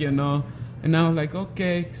 I'm like, and I was like,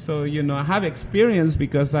 okay, so I have experience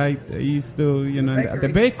because I used to, at the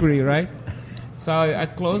bakery, right? So I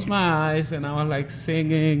closed my eyes and I was like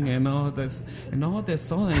singing and all this, and all the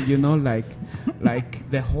sudden, like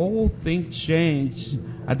the whole thing changed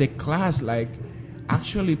at the class. Like,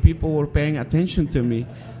 actually, people were paying attention to me.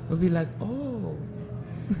 They'll be like, oh,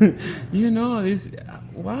 this,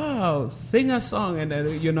 wow, sing a song. And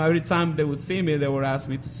every time they would see me, they would ask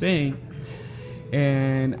me to sing.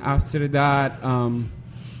 And after that,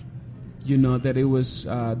 that it was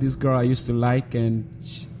this girl I used to like, and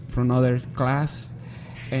from another class,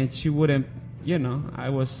 and she wouldn't, I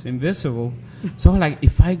was invisible. So like,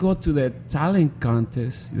 if I go to the talent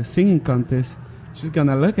contest, the singing contest, she's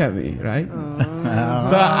gonna look at me, right?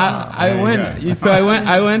 So I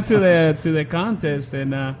went to the contest,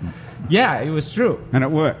 and it was true, and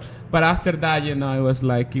it worked. But after that, it was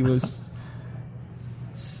like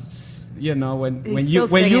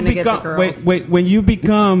when you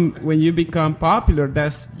become popular,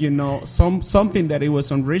 that's something that it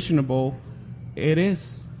was unreasonable. It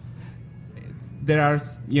is. There are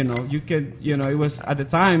you can it was at the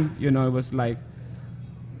time it was like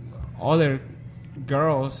other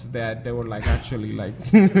girls that they were like actually like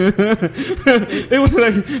it was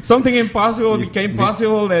like something impossible became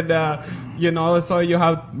possible, and so you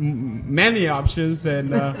have many options,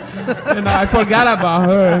 and I forgot about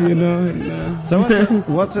her, So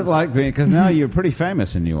what's it like being, because now you're pretty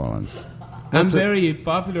famous in New Orleans. I'm very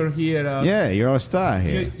popular here. You're a star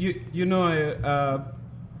here.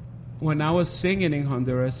 When I was singing in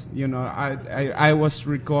Honduras, I was a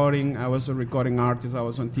recording artist. I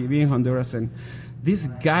was on TV in Honduras, and this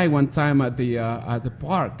guy one time at the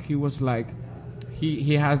park, he was like,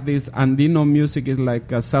 he has this Andino music, is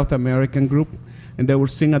like a South American group, and they would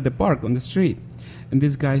sing at the park on the street. And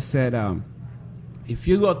this guy said, if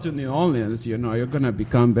you go to New Orleans, you're gonna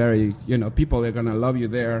become very, people are gonna love you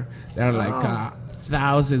there. There are like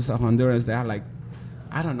thousands of Hondurans. There are like,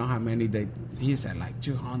 I don't know how many he said like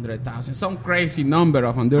 200,000, some crazy number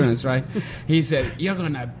of Hondurans, right? He said, you're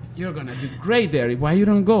gonna do great there. Why you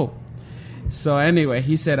don't go? So anyway,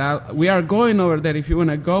 he said, we are going over there if you want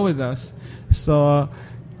to go with us. So,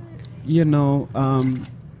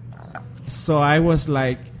 so I was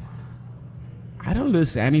like, I don't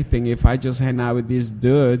lose anything if I just hang out with this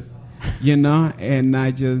dude, and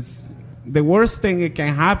the worst thing that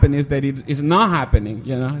can happen is that it is not happening,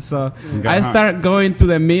 So I start going to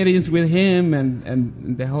the meetings with him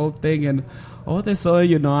and the whole thing, and all of a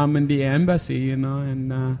sudden, I'm in the embassy, and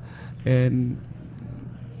on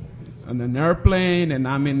an airplane, and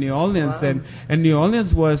I'm in New Orleans, and New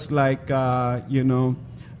Orleans was like,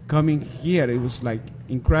 coming here, it was like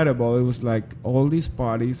incredible. It was like all these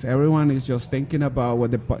parties. Everyone is just thinking about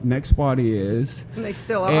what the next party is. And they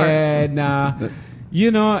still are. And,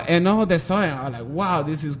 and all the sudden, I was like, wow,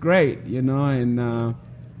 this is great, and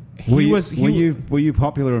were you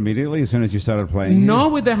popular immediately as soon as you started playing? No,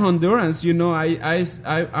 with the Hondurans,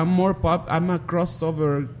 I'm a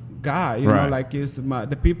crossover guy, like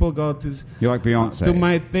the people go to. You're like Beyonce. To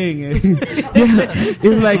my thing,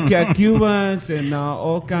 it's like Cubans and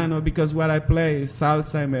all kind of, because what I play is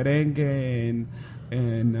salsa and merengue,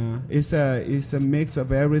 and it's a mix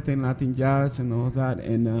of everything, Latin jazz and all that,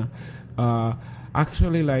 and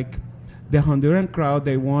actually like the Honduran crowd,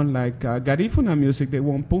 they want like Garifuna music, they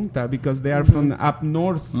want punta because they are from up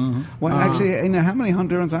north. Mm-hmm. Well, actually, how many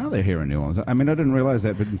Hondurans are there here in New Orleans? I mean, I didn't realize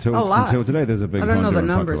that, but until today, there's a big Honduran population. I don't know the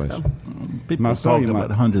numbers, though. People talk about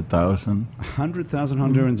 100,000. 100,000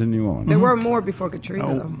 Hondurans in New Orleans. There were more before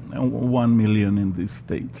Katrina, though. 1 million in the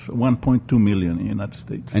States, 1.2 million in the United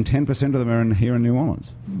States. And 10% of them are here in New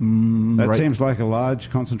Orleans. That seems like a large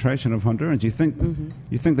concentration of Hondurans. You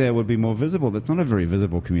think they would be more visible? That's not a very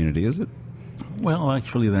visible community, is it? Well,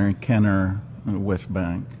 actually, they're in Kenner, West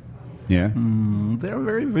Bank. Yeah. They're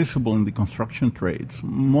very visible in the construction trades.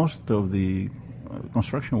 Most of the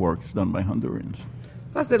construction work is done by Hondurans.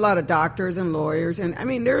 Plus, there are a lot of doctors and lawyers, and I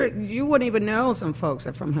mean, you wouldn't even know some folks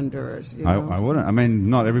are from Honduras. You know? I wouldn't. I mean,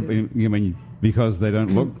 not everybody. You mean because they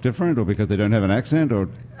don't look different, or because they don't have an accent, or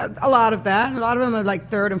a lot of that. A lot of them are like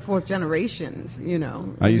third and fourth generations. You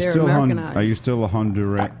know, are you they're still Americanized. Are you still a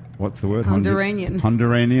Honduran? What's the word? Honduranian.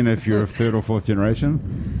 Honduranian. If you're a third or fourth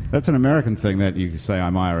generation, that's an American thing that you say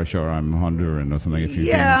I'm Irish or I'm Honduran or something. If you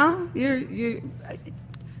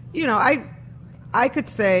you know, I could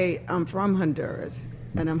say I'm from Honduras.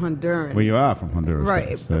 And I'm Honduran. Well, you are from Honduras,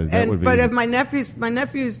 right? So that would be. But if my nephews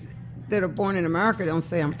that are born in America don't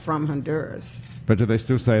say I'm from Honduras. But do they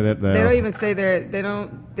still say that they don't even say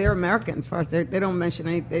they're American as far as they don't mention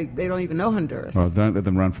anything. They don't even know Honduras. Well, don't let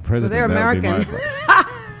them run for president. So they're American.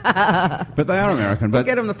 But they are American. But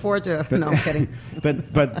get them to forge a. No, I'm kidding.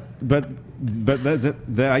 But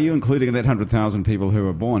are you including that 100,000 people who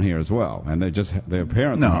were born here as well, and their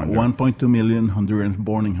parents? No, are 1.2 million Hondurans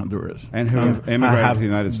born in Honduras, and who have immigrated to the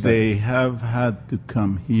United States. They have had to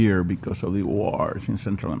come here because of the wars in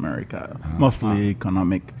Central America, mostly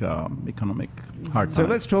economic hard times. So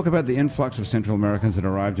let's talk about the influx of Central Americans that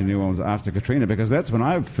arrived in New Orleans after Katrina, because that's when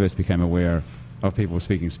I first became aware of people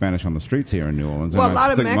speaking Spanish on the streets here in New Orleans. Well, a lot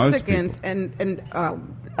of Mexicans and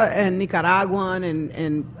Nicaraguan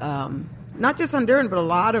and not just Honduran, but a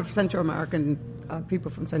lot of Central American people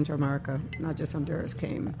from Central America, not just Honduras,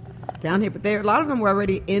 came down here. But a lot of them were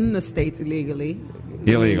already in the States illegally.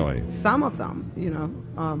 Illegally. Some of them, you know.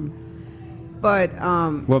 But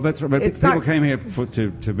well, that's right. But people came here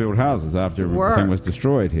to build houses after everything was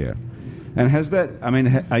destroyed here. And has that? I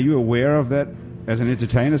mean, are you aware of that? As an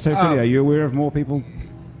entertainer, Safety, are you aware of more people?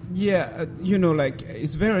 Yeah, you know, like,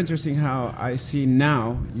 it's very interesting how I see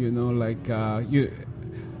now, you know, like,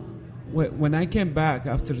 when I came back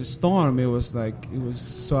after the storm, it was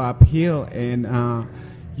so uphill, and,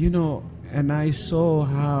 you know, and I saw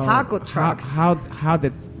how taco trucks, how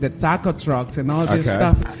the taco trucks and all this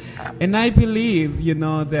stuff, and I believe, you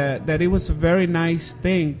know, that it was a very nice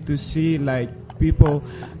thing to see, like, people,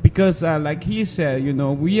 because, like he said, you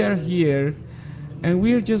know, we are here. And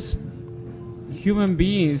we're just human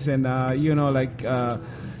beings, and you know, like.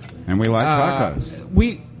 And we like tacos.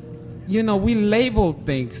 We label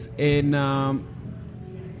things, and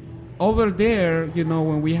over there, you know,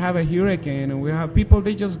 when we have a hurricane and we have people,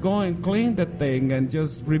 they just go and clean the thing and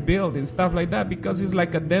just rebuild and stuff like that, because it's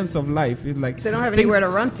like a dance of life. It's like they don't have anywhere to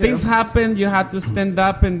run to. Things happen, you have to stand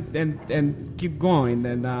up and keep going,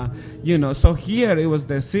 and you know. So here,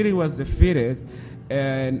 the city was defeated.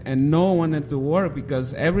 And no one wanted to work,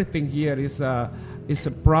 because everything here is a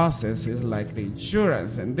process. It's like the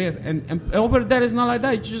insurance and this, and over there it's not like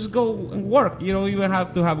that. You just go and work. You don't even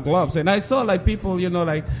have to have gloves. And I saw like people, you know,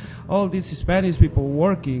 like all these Hispanic people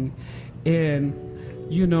working, and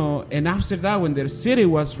you know, and after that, when their city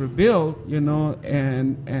was rebuilt, you know,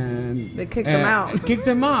 and they kicked them out. Kicked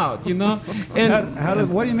them out, you know. And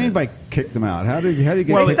what do you mean by kick them out? How do you get?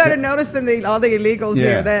 Well, they started noticing all the illegals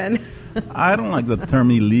here then. I don't like the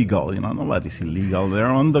term illegal. You know, nobody's illegal. They're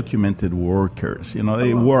undocumented workers. You know,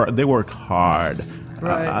 they work hard.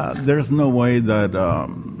 Right. There's no way that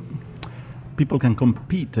people can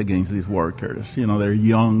compete against these workers. You know, they're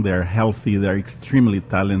young, they're healthy, they're extremely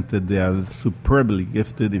talented, they are superbly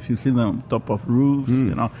gifted. If you see them on top of roofs,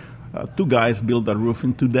 you know, two guys built a roof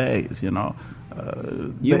in 2 days. You know.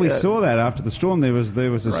 We saw that after the storm. There was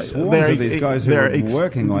a swarm of these guys who were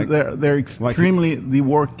working like they're extremely. The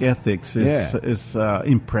work ethics is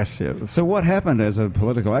impressive. So what happened as a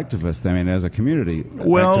political activist? I mean, as a community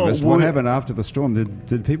activist, what happened after the storm? Did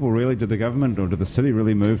the government or did the city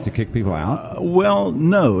really move to kick people out? Well,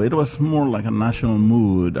 no. It was more like a national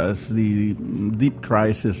mood, as the deep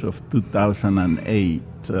crisis of 2008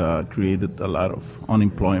 created a lot of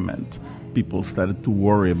unemployment. People started to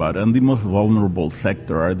worry about it. And the most vulnerable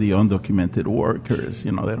sector are the undocumented workers.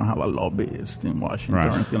 You know, they don't have a lobbyist in Washington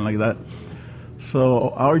or anything like that.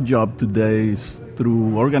 So our job today is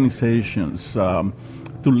through organizations to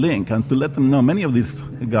link and to let them know. Many of these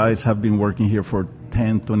guys have been working here for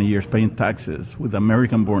 10, 20 years, paying taxes with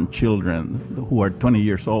American-born children who are 20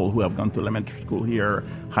 years old, who have gone to elementary school here,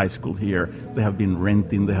 high school here. They have been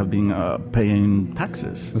renting, they have been paying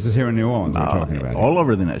taxes. This is here in New Orleans we're talking about. All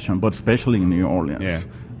over the nation, but especially in New Orleans. Yeah.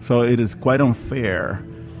 So it is quite unfair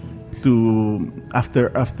to,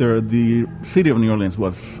 after the city of New Orleans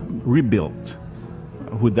was rebuilt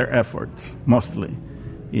with their efforts, mostly,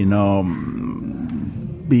 you know,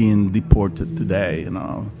 being deported today, you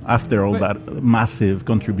know, after all that massive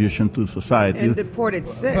contribution to society. And deported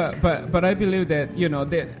sick. But I believe that, you know,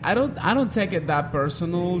 that I don't take it that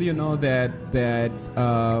personal, you know, that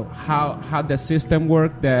how the system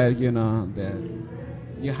worked, that, you know, that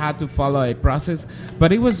you had to follow a process.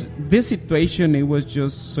 But it was this situation. It was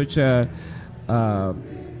just such a,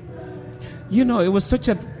 it was such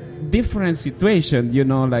a different situation.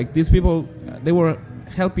 Like these people, they were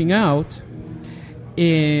helping out,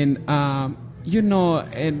 and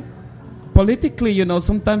and politically,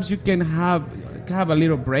 sometimes you can have a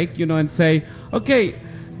little break, and say, okay,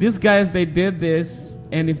 these guys, they did this.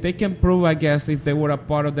 And if they can prove, I guess, if they were a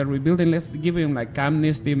part of the rebuilding, let's give them like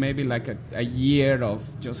amnesty, maybe like a year of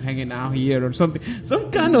just hanging out here or something.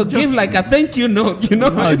 Some kind of give like a thank you note,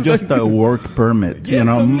 just a work permit, yeah,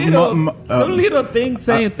 some little thing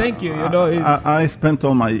saying thank you, I spent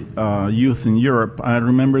all my youth in Europe. I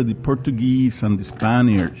remember the Portuguese and the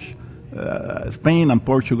Spaniards. Spain and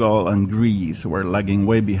Portugal and Greece were lagging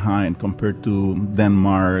way behind compared to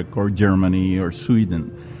Denmark or Germany or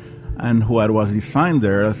Sweden. And what was designed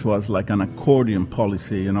there was like an accordion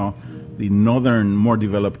policy, The northern, more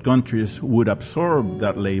developed countries would absorb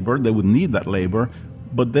that labor, they would need that labor,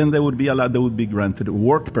 but then they would be granted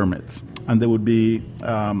work permits. And they would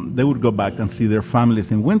go back and see their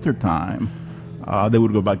families in wintertime. They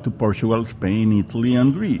would go back to Portugal, Spain, Italy,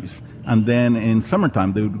 and Greece. And then in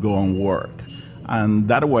summertime, they would go on work. And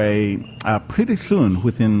that way, pretty soon,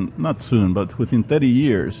 within 30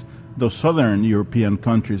 years, those southern European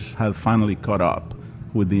countries have finally caught up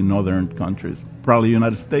with the northern countries. Probably the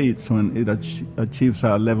United States, when it achieves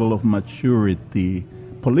a level of maturity,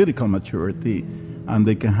 political maturity, and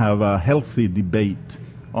they can have a healthy debate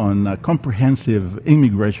on comprehensive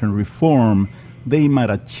immigration reform, they might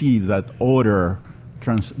achieve that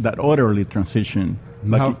orderly transition.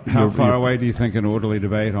 How far away do you think an orderly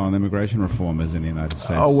debate on immigration reform is in the United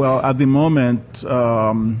States? Oh, well, at the moment,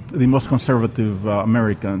 the most conservative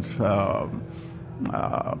Americans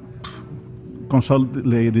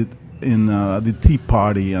consolidated in the Tea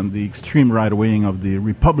Party and the extreme right wing of the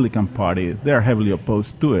Republican Party. They're heavily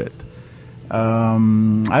opposed to it.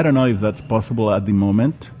 I don't know if that's possible at the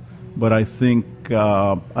moment, but I think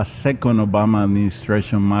a second Obama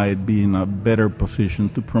administration might be in a better position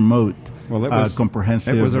to promote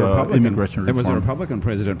comprehensive immigration reform. It was a Republican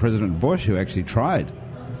president, President Bush, who actually tried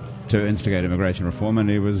to instigate immigration reform, and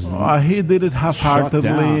he was he did it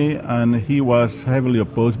half-heartedly, and he was heavily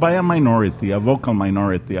opposed by a minority, a vocal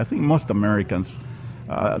minority. I think most Americans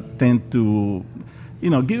tend to,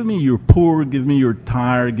 give me your poor, give me your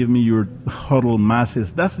tired, give me your huddled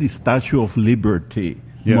masses. That's the Statue of Liberty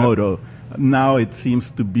motto. Now it seems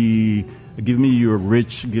to be, give me your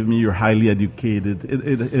rich, give me your highly educated.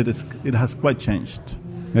 It has quite changed.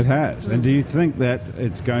 It has. And do you think that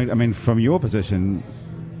it's going? From your position,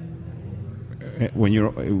 when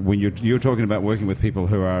you're talking about working with people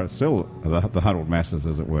who are still the huddled masses,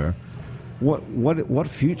 as it were, what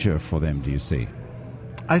future for them do you see?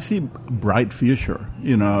 I see a bright future.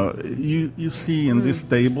 You see in this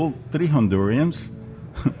table 3 Hondurans.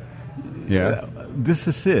 Yeah. This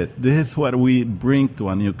is it. This is what we bring to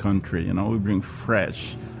a new country. We bring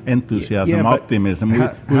fresh enthusiasm, optimism.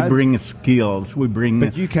 We bring skills. We bring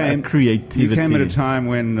creativity. You came at a time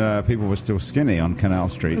when people were still skinny on Canal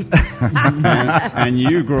Street. and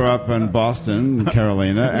you grew up in Boston,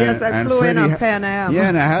 Carolina. Yes, I flew in on Pan Am.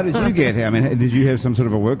 Yeah, now how did you get here? Did you have some sort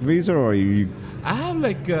of a work visa, or are you... I have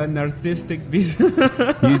like an artistic visa.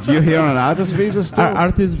 You're here on an artist visa still?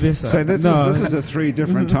 Artist visa. So this is the 3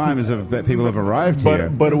 different times that people have arrived here.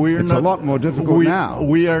 But it's a lot more difficult now.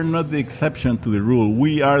 We are not the exception to the rule.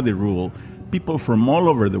 We are the rule. People from all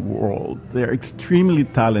over the world, they're extremely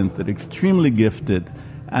talented, extremely gifted,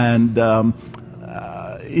 and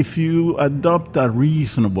if you adopt a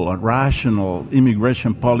reasonable, a rational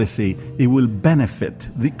immigration policy, it will benefit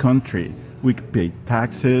the country. We pay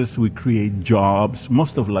taxes, we create jobs.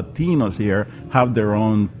 Most of Latinos here have their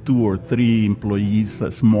own 2 or 3 employees,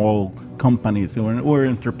 small companies, or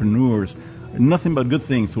entrepreneurs. Nothing but good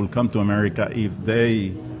things will come to America if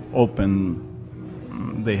they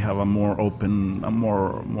have a more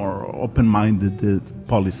open-minded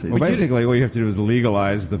policy. Well, basically, all you have to do is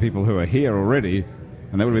legalize the people who are here already,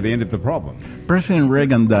 and that would be the end of the problem. President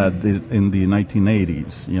Reagan did in the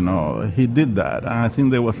 1980s. He did that. And I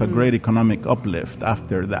think there was a great economic uplift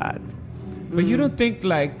after that. But you don't think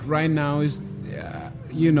like right now is,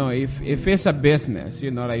 if it's a business,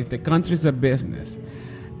 like if the country's a business,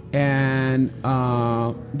 and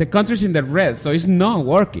the country's in the red, so it's not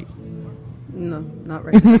working. No, not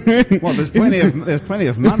right now. Well, there's plenty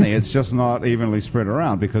of money. It's just not evenly spread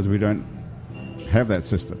around because we don't have that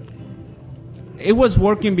system. it was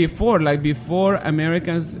working before. Like before,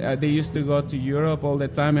 Americans they used to go to Europe all the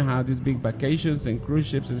time and have these big vacations and cruise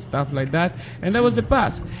ships and stuff like that, and that was the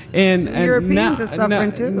past. And Europeans are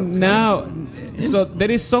suffering too. Now, so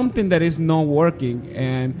there is something that is not working,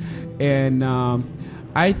 and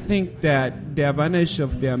I think that the advantage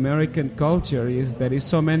of the American culture is there is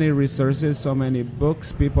so many resources, so many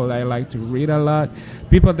books, people that like to read a lot,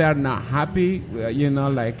 people that are not happy,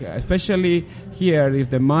 like especially here, if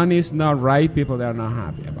the money is not right, people that are not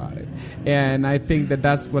happy about it. And I think that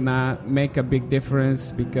that's going to make a big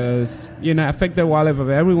difference because, affect the wallet of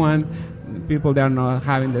everyone. People that are not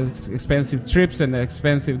having those expensive trips and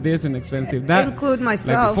expensive this and expensive that. Include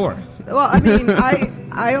myself. Like before. Well, I mean,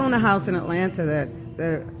 I own a house in Atlanta that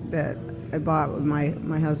I bought with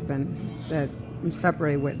my husband that I'm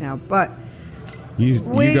separated with now. But you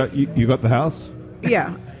got the house?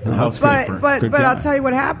 Yeah. But I'll tell you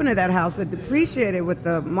what happened to that house. It depreciated with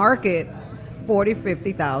the market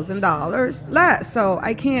 $40,000-$50,000 less. So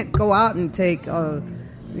I can't go out and take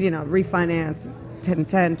refinance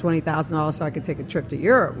 $10,000-$20,000 so I could take a trip to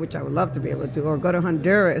Europe, which I would love to be able to do, or go to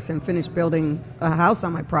Honduras and finish building a house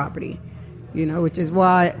on my property. Which is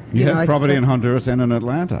why you have property in Honduras and in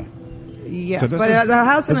Atlanta. Yes, so but the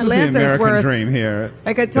house in Atlanta is worth. American dream here.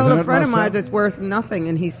 Like I told a friend of mine, it's worth nothing,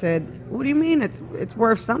 and he said, "What do you mean it's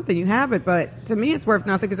worth something? You have it, but to me, it's worth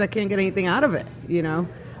nothing because I can't get anything out of it."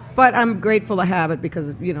 But I'm grateful to have it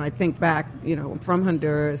because I think back, I'm from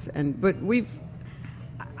Honduras, never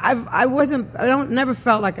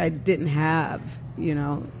felt like I didn't have,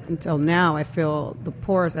 until now. I feel the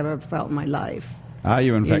poorest I've ever felt in my life. Are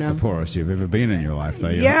you, in fact, the poorest you've ever been in your life, though?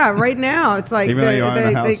 Yeah, right now. It's like... Even though you own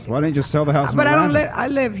a house? Why don't you just sell the house in Atlanta? I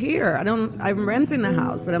live here. I'm renting the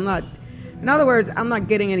house, but I'm not... In other words, I'm not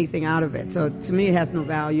getting anything out of it. So, to me, it has no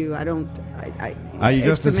value. Are you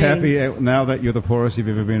just as happy now that you're the poorest you've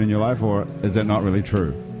ever been in your life, or is that not really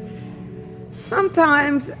true?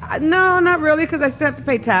 Sometimes. No, not really, because I still have to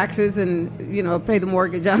pay taxes and, pay the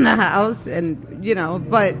mortgage on the house. And,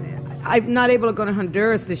 but... I'm not able to go to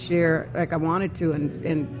Honduras this year like I wanted to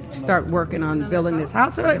and start working on building this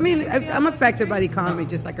house. So, I mean, I'm affected by the economy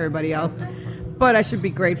just like everybody else. But I should be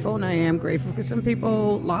grateful, and I am grateful, because some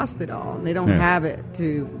people lost it all, and they don't have it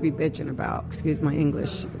to be bitching about. Excuse my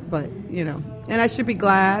English. But, and I should be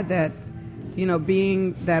glad that,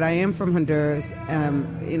 being that I am from Honduras,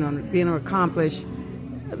 being able to accomplish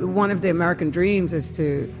one of the American dreams is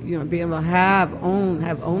to, be able to have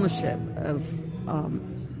ownership of...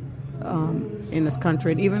 in this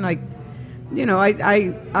country. And even like,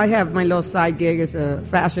 I have my little side gig as a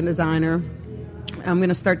fashion designer. I'm going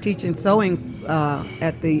to start teaching sewing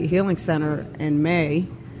at the Healing Center in May.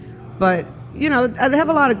 But, I have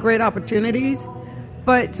a lot of great opportunities.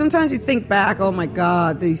 But sometimes you think back, oh my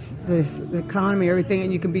God, this economy, everything,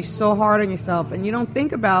 and you can be so hard on yourself. And you don't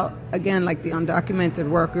think about, again, like the undocumented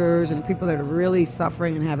workers and people that are really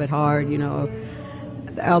suffering and have it hard,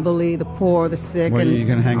 the elderly, the poor, the sick, and you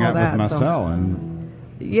can hang out with Marcel and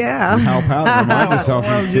help out and remind yourself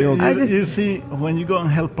and feel. You see, when you go and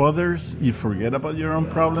help others, you forget about your own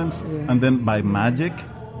problems, and then by magic,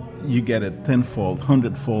 you get it tenfold,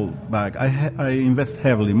 100-fold back. I invest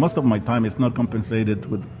heavily. Most of my time is not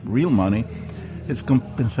compensated with real money; it's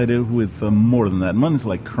compensated with more than that. Money's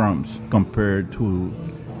like crumbs compared to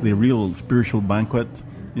the real spiritual banquet.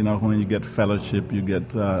 When you get fellowship, you get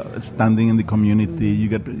standing in the community,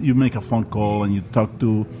 you make a phone call and you talk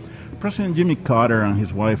to President Jimmy Carter and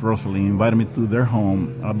his wife Rosalie invited me to their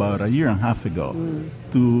home about a year and a half ago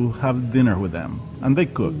to have dinner with them, and they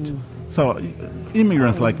cooked. So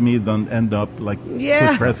immigrants like me don't end up like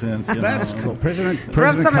good presidents. That's cool. President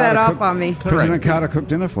Rub some of that off on me. President Carter cooked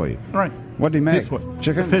dinner for you. Right. What did he make?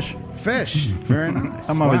 Chicken? Fish. Very nice.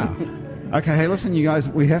 Wow. Okay, hey, listen, you guys,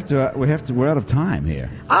 we're out of time here.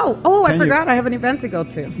 Oh, I forgot. I have an event to go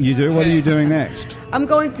to. You do? What are you doing next? I'm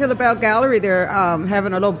going to the Bell Gallery. They're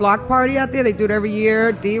having a little block party out there. They do it every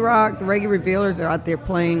year. D-Rock, the Reggae Revealers are out there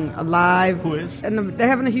playing live. Who is? And they're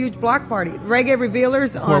having a huge block party. Reggae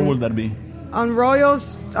Revealers. Where will that be? On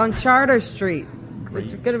Royals, on Charter Street.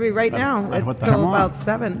 It's going to be right now. It's till about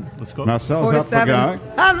 7. Let's go. Marcel's up for going.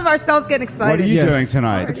 Marcel's getting excited. What are you doing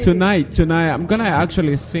tonight? Tonight, I'm going to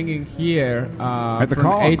actually singing here at the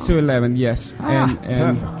from 8 to 11, yes.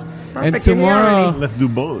 And tomorrow... Let's do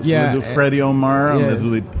both. Yeah, let's do Freddie Omar and let's do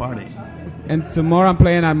the party. And tomorrow I'm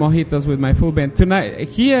playing at Mojitos with my full band. Tonight,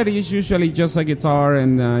 here is usually just a guitar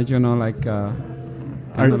and,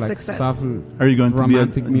 soft, are you going to be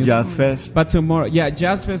at music. Jazz Fest? But tomorrow,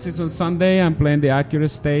 Jazz Fest is on Sunday. I'm playing the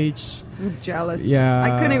Accurate stage. I'm jealous. Yeah,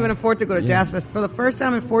 I couldn't even afford to go to Jazz Fest. For the first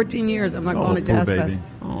time in 14 years, I'm not going to Jazz Fest.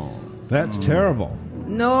 Oh, that's terrible.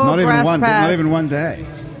 No not brass pass. Not even one day.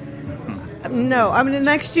 No, I mean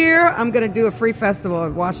next year I'm going to do a free festival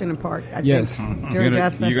at Washington Park. I think, during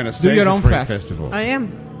Jazz Fest. You're going to stage your own a free fest. festival. I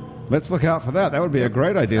am. Let's look out for that. That would be a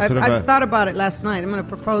great idea. I thought about it last night. I'm going to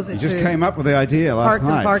propose it. You just came up with the idea last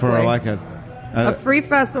night for a free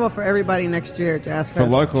festival for everybody next year at Jazz Fest. For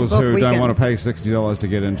locals who don't want to pay $60 to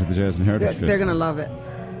get into the Jazz and Heritage Festival. They're going to love it.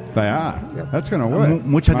 They are. Yep. That's going to work.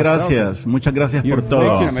 Muchas gracias. Muchas gracias por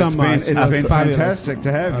todo. Thank you so much. It's been fantastic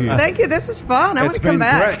to have you. Thank you. This was fun. I want to come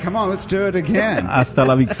back. Great. Come on, let's do it again. Hasta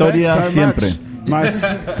la victoria so siempre. Much. My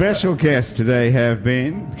special guests today have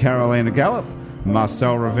been Carolina Gallup,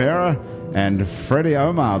 Marcel Rivera, and Freddie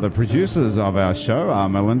Omar. The producers of our show are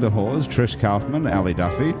Melinda Hawes, Trish Kaufman, Ali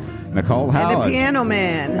Duffy, Nicole Howard. And the Piano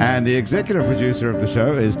Man. And the executive producer of the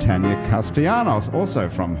show is Tanya Castellanos, also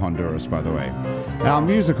from Honduras, by the way. Our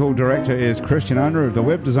musical director is Christian Unruh, the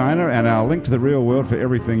web designer, and our link to the real world for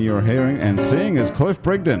everything you're hearing and seeing is Cliff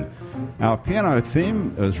Brigden. Our piano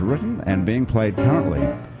theme is written and being played currently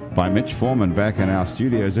by Mitch Foreman back in our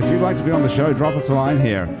studios. If you'd like to be on the show, drop us a line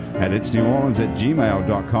here at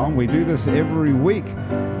itsneworleans@gmail.com. We do this every week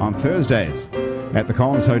on Thursdays at the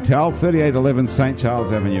Collins Hotel, 3811 St.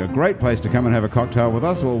 Charles Avenue. A great place to come and have a cocktail with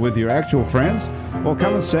us or with your actual friends, or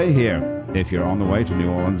come and stay here if you're on the way to New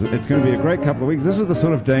Orleans. It's going to be a great couple of weeks. This is the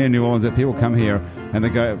sort of day in New Orleans that people come here and they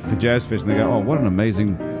go for Jazz Fest and they go, oh, what an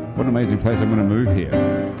amazing place, I'm going to move here.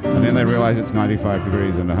 And then they realize it's 95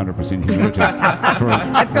 degrees and 100% humidity.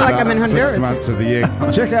 I feel like I'm in Honduras. 6 months of the year.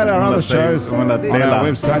 Check out our other shows on our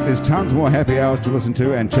website. There's tons more happy hours to listen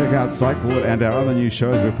to, and check out Psychward and our other new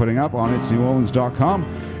shows we're putting up on itsneworleans.com.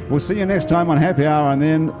 We'll see you next time on Happy Hour, and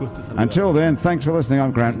then until then, thanks for listening.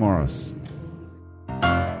 I'm Grant Morris.